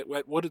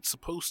what it's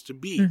supposed to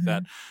be.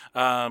 That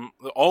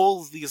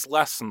all of these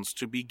lessons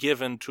to be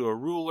given to a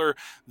ruler,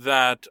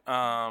 and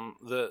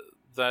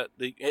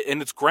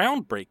it's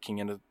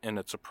groundbreaking in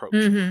its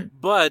approach.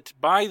 But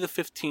by the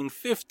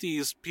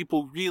 1550s,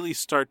 people really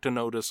start to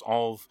notice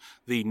all of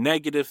the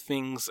negative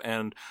things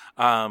and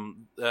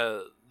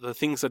the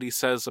things that he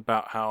says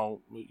about how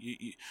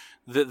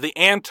the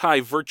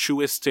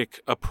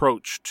anti-virtuistic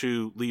approach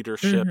to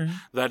leadership,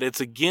 that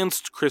it's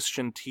against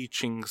Christian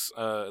teachings.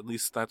 At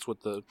least that's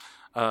what the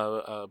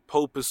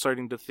Pope is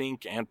starting to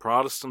think, and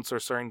Protestants are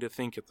starting to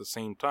think at the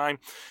same time.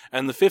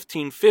 And the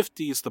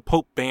 1550s, the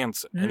Pope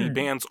bans it, and he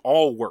bans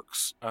all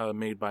works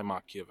made by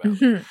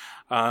Machiavelli.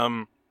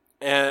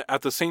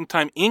 At the same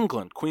time,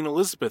 England, Queen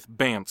Elizabeth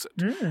bans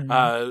it.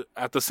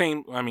 At the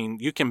same, I mean,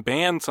 you can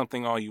ban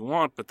something all you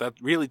want, but that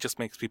really just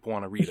makes people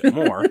want to read it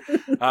more.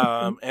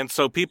 And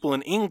so people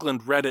in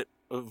England read it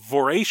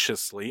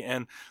voraciously,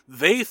 and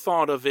they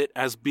thought of it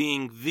as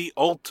being the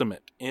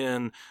ultimate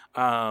in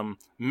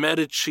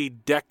Medici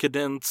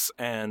decadence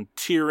and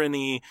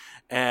tyranny,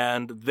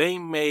 and they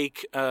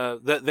make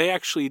that they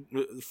actually,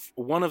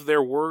 one of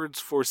their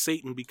words for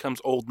Satan becomes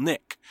Old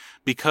Nick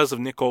because of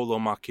Niccolo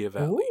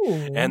Machiavelli.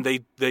 Ooh. And they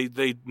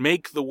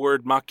make the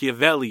word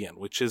Machiavellian,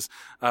 which is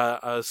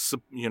everything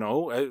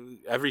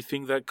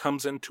that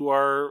comes into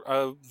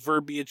our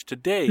verbiage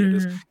today. It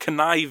is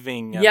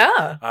conniving.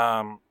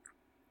 And,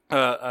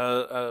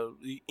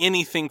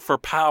 anything for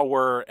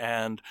power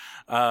and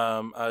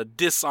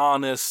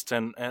dishonest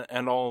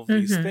and all of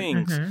these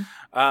things.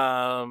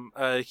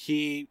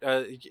 He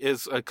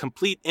is a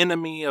complete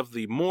enemy of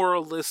the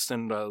moralists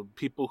and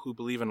people who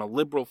believe in a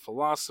liberal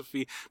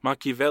philosophy.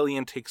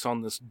 Machiavellian takes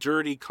on this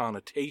dirty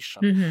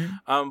connotation.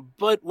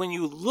 But when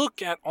you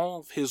look at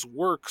all of his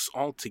works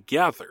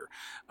altogether,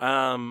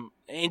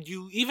 and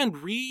you even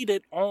read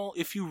it all,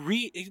 if you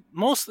read,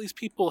 most of these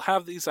people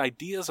have these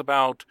ideas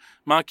about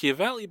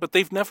Machiavelli, but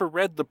they've never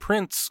read The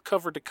Prince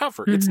cover to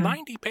cover. It's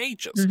 90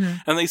 pages,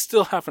 and they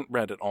still haven't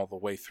read it all the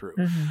way through.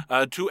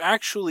 To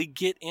actually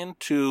get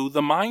into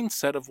the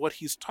mindset of what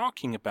he's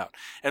talking about.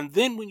 And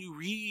then when you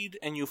read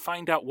and you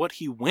find out what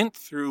he went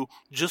through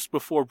just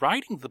before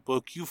writing the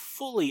book, you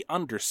fully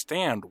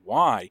understand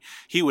why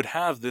he would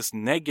have this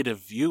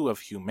negative view of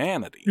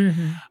humanity.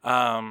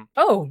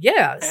 Oh,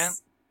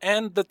 yes.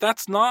 And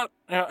that's not,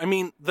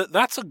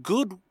 that's a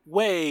good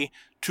way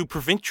to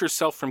prevent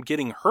yourself from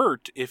getting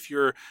hurt if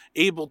you're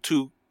able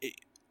to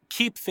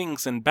keep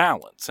things in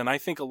balance. And I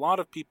think a lot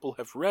of people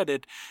have read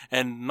it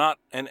and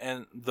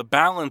the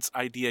balance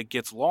idea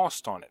gets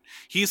lost on it.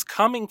 He's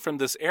coming from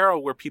this era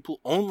where people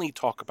only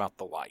talk about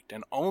the light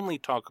and only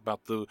talk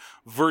about the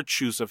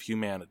virtues of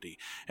humanity.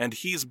 And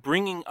he's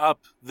bringing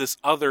up this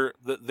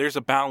there's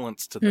a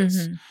balance to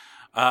this.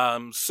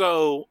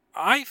 So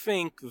I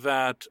think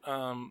that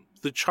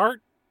the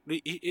chart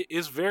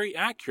is very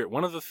accurate.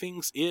 One of the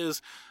things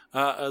is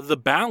the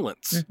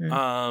balance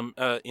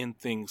in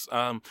things.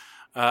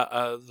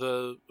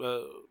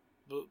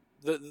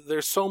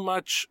 There's so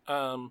much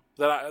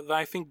that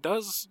I think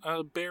does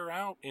bear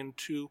out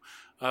into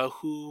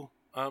who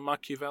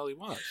Machiavelli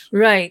was.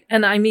 Right.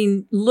 And I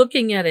mean,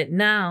 looking at it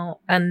now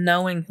and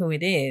knowing who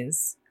it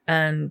is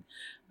and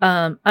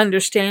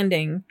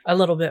understanding a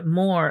little bit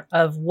more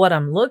of what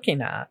I'm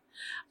looking at.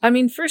 I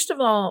mean, first of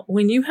all,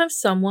 when you have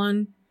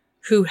someone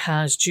who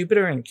has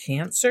Jupiter in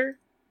Cancer,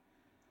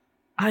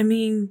 I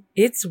mean,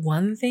 it's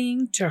one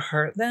thing to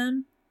hurt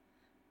them,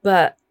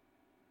 but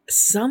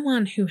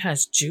someone who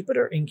has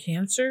Jupiter in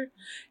Cancer,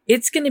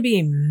 it's going to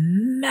be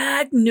magnified.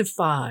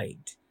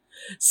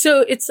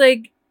 So it's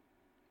like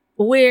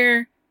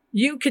where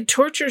you could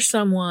torture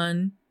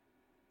someone,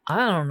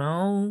 I don't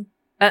know,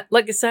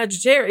 like a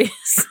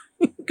Sagittarius.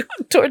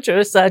 Torture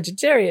a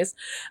Sagittarius,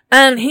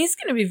 and he's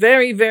going to be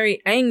very,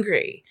 very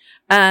angry.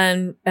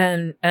 and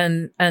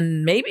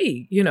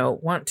maybe,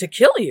 want to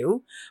kill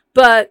you,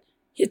 but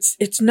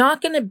it's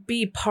not going to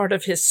be part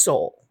of his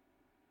soul.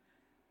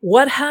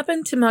 What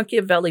happened to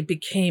Machiavelli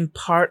became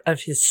part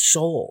of his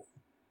soul.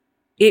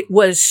 It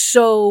was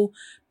so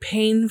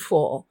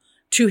painful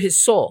to his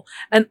soul.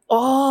 And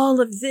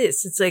all of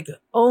this, it's like,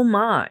 oh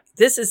my,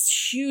 this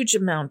is huge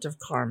amount of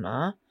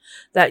karma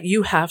that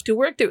you have to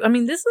work through. I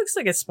mean, this looks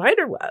like a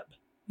spider web,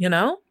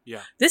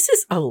 Yeah. This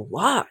is a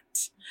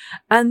lot.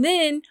 And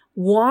then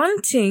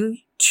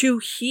wanting to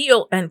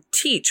heal and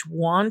teach,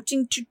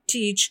 wanting to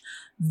teach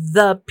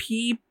the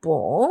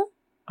people.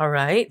 All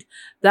right.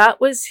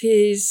 That was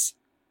his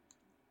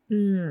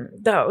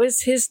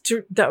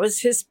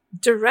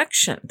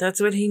direction.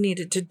 That's what he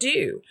needed to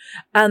do.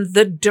 And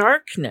the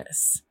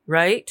darkness,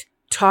 right?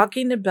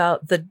 Talking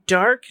about the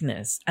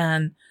darkness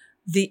and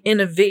the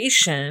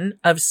innovation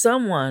of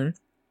someone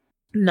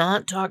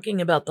not talking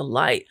about the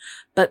light,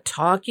 but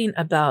talking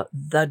about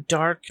the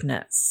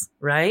darkness,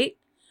 right?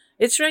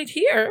 It's right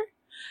here.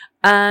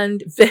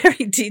 And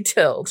very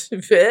detailed,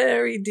 and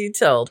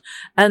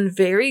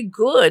very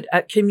good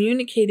at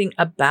communicating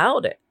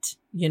about it,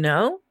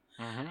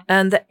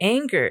 and the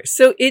anger.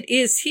 So it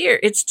is here.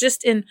 It's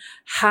just in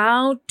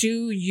how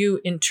do you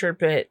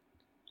interpret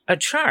a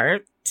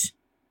chart?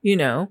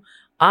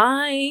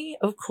 I,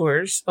 of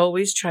course,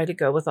 always try to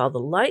go with all the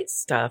light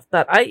stuff,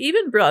 but I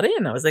even brought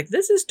in, I was like,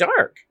 this is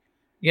dark,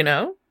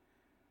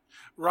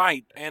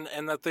 Right. And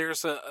that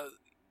there's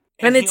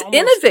and it's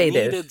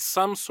innovative. Needed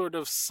some sort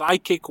of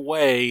psychic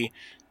way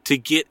to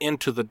get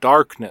into the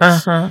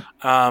darkness.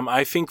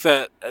 I think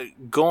that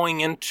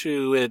going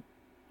into it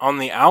on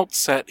the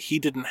outset, he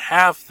didn't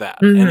have that.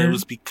 And it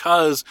was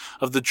because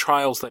of the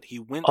trials that he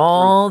went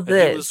through.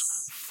 He was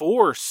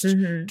forced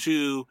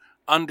to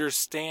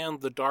understand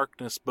the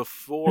darkness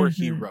before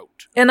he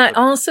wrote. And I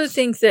also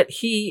think that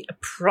he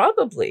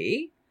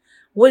probably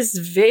was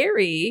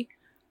very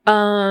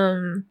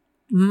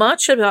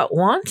much about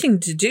wanting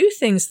to do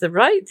things the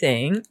right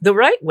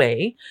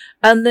way.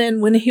 And then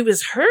when he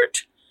was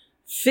hurt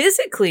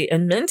physically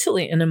and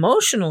mentally and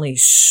emotionally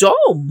so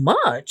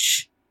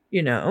much,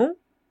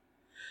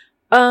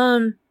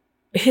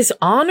 his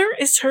honor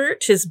is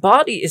hurt, his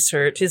body is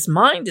hurt, his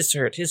mind is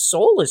hurt, his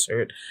soul is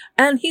hurt,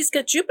 and he's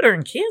got Jupiter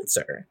in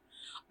Cancer.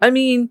 I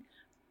mean,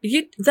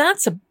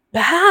 that's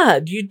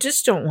bad. You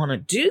just don't want to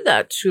do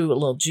that to a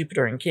little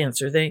Jupiter in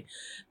Cancer.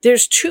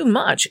 There's too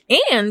much,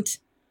 and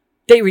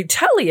they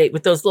retaliate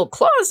with those little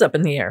claws up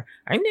in the air.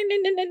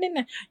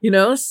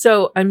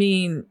 So, I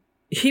mean,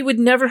 he would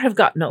never have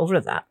gotten over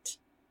that.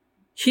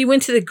 He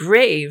went to the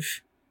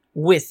grave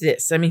with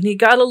this. I mean, he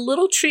got a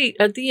little treat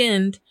at the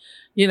end,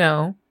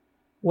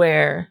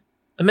 where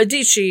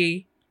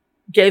Medici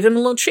gave him a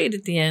little treat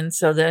at the end.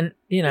 So then,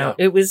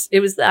 it was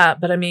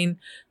that. But I mean,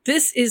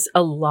 this is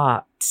a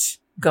lot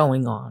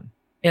going on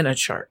in a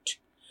chart.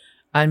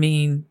 I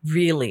mean,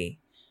 really,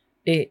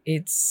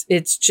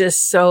 it's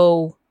just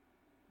so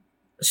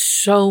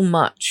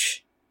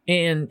much.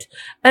 And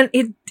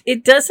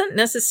it doesn't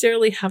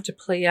necessarily have to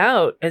play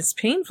out as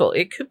painful.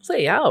 It could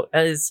play out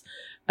as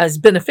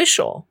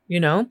beneficial,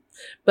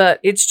 but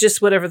it's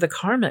just whatever the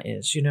karma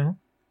is,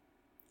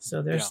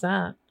 So there's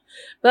that.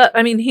 But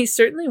I mean, he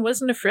certainly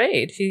wasn't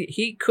afraid.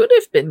 He could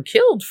have been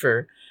killed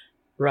for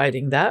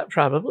writing that,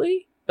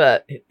 probably,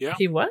 but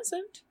he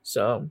wasn't.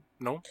 So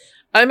no.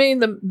 I mean,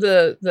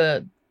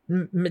 the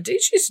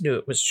Medicis knew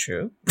it was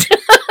true.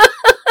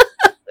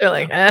 They're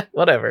like,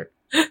 whatever.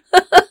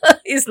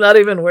 He's not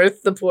even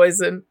worth the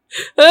poison.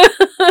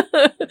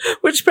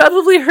 Which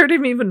probably hurt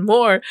him even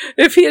more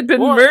if he had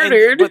been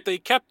murdered. But they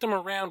kept him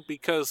around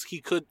because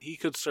he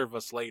could serve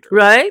us later.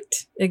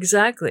 Right?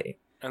 Exactly.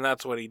 And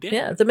that's what he did.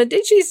 Yeah, the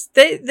Medicis,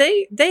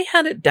 they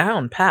had it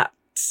down pat.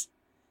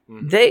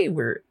 They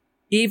were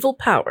evil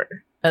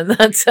power. And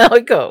that's how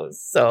it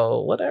goes.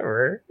 So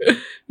whatever.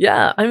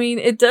 Yeah, I mean,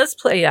 it does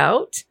play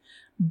out,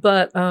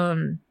 but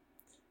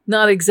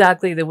not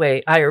exactly the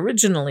way I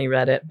originally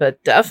read it,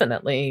 but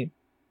definitely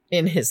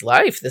in his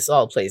life, this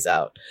all plays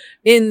out.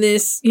 In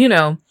this,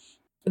 the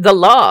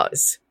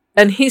laws.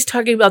 And he's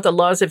talking about the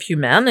laws of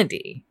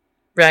humanity,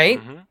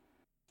 right?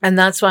 And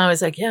that's why I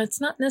was like, yeah,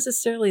 it's not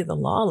necessarily the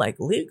law, like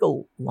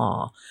legal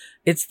law.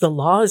 It's the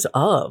laws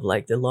of,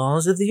 like the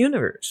laws of the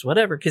universe,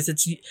 whatever, because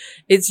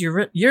it's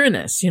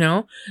Uranus,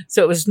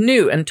 So it was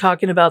new and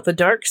talking about the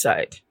dark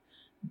side.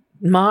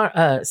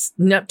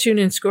 Neptune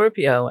in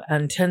Scorpio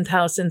and 10th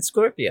house in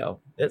Scorpio.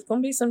 There's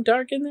going to be some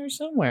dark in there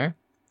somewhere.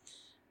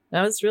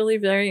 That was really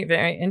very,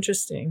 very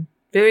interesting.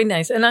 Very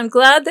nice. And I'm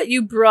glad that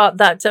you brought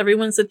that to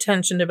everyone's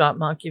attention about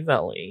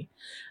Machiavelli.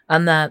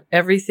 And that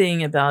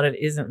everything about it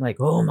isn't like,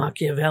 oh,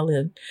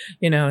 Machiavellian.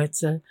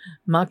 It's a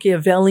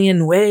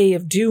Machiavellian way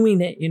of doing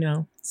it,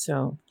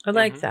 So I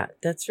like that.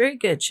 That's very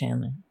good,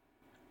 Chandler.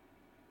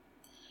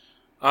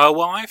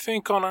 Well, I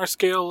think on our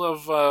scale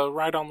of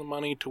right on the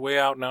money to way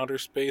out in outer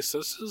space,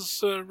 this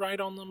is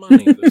right on the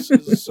money. This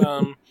is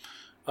a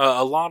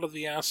lot of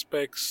the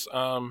aspects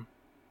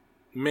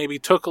maybe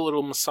took a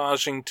little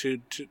massaging to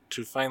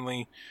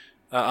finally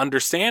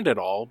understand it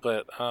all,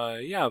 but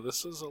yeah,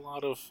 this is a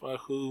lot of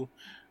who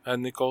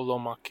Niccolo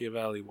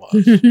Machiavelli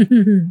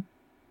was.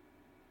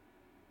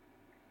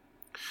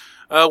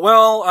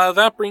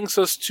 That brings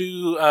us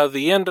to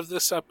the end of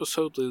this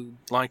episode. We'd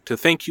like to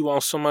thank you all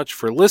so much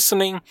for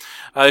listening.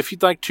 If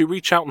you'd like to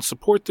reach out and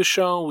support the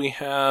show, we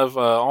have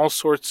all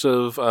sorts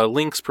of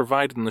links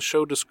provided in the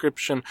show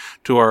description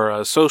to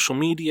our social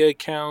media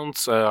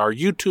accounts, our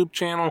YouTube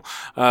channel.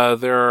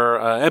 There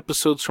are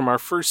episodes from our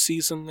first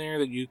season there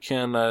that you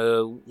can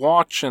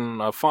watch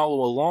and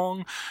follow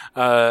along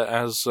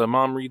as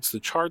Mom reads the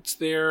charts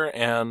there.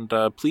 And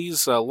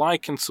please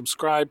like and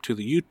subscribe to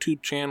the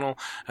YouTube channel.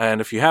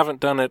 And if you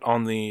haven't done it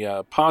on the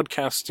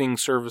podcasting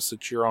service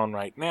that you're on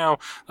right now,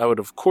 that would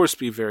of course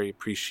be very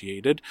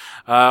appreciated.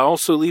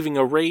 Also leaving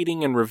a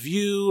rating and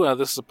review.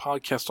 This is a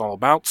podcast all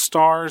about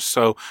stars,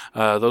 so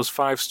those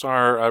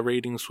 5-star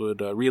ratings would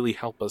really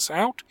help us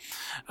out.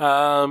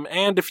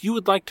 And if you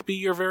would like to be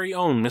your very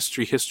own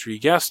Mystery History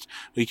guest,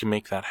 we can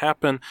make that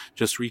happen.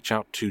 Just reach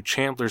out to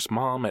Chandler's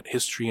mom at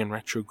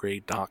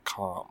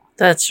historyandretrograde.com.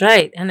 That's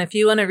right. And if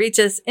you want to reach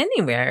us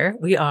anywhere,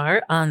 we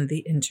are on the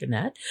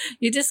internet.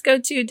 You just go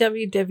to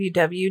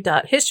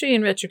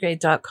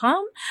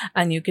www.historyandretrograde.com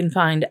and you can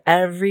find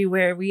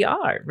everywhere we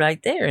are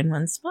right there in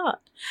one spot.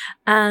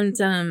 And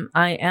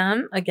I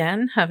am,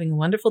 again, having a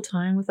wonderful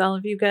time with all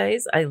of you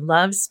guys. I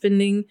love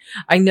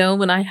I know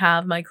when I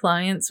have my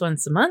clients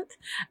once a month,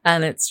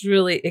 and it's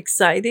really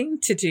exciting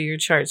to do your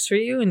charts for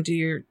you and do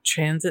your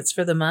transits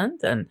for the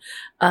month and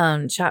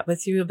chat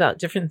with you about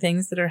different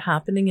things that are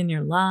happening in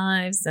your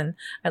lives. And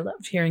I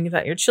love hearing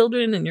about your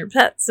children and your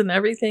pets and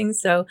everything.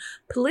 So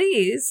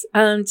please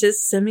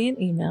just send me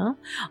an email.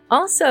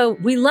 Also,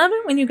 we love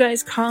it when you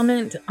guys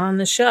comment on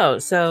the show.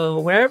 So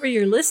wherever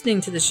you're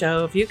listening to the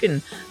show, if you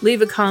can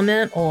leave a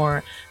comment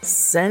or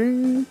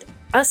send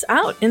us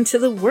out into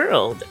the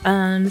world,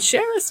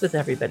 share us with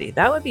everybody,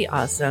 that would be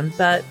awesome.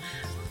 But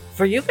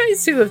for you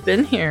guys who have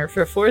been here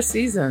for 4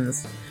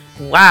 seasons,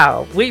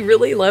 wow, we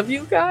really love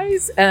you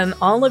guys. And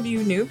all of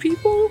you new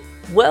people,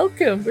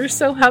 welcome. We're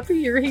so happy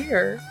you're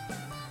here.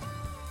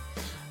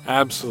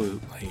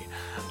 Absolutely.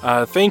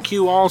 Thank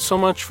you all so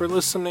much for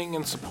listening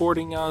and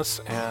supporting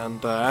us.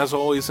 And as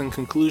always, in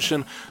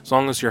conclusion, as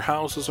long as your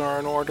houses are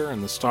in order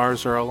and the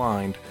stars are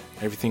aligned,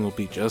 everything will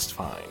be just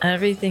fine.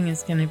 Everything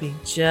is going to be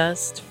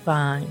just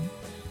fine.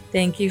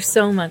 Thank you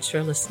so much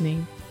for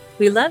listening.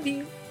 We love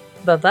you.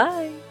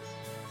 Bye-bye.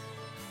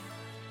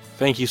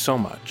 Thank you so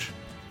much.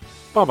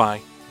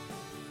 Bye-bye.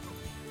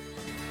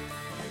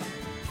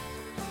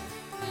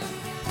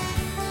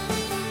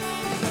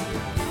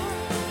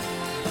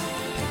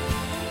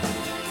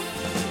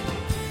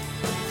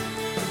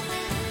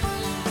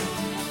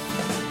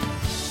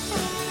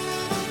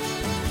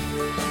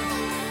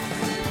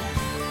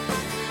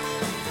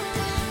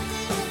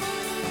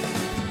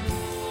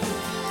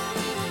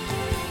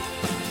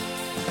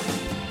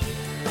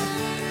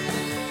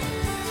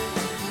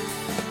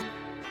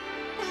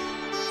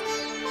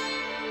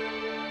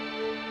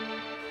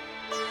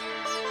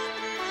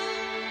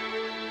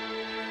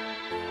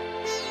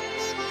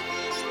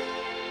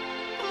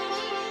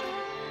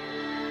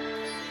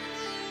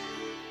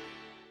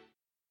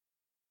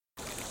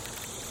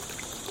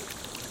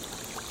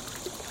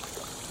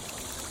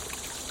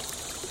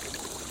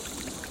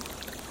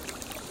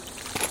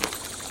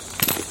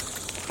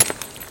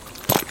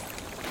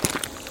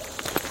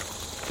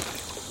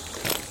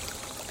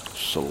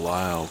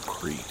 Salao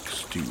Creek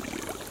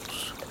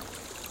Studios.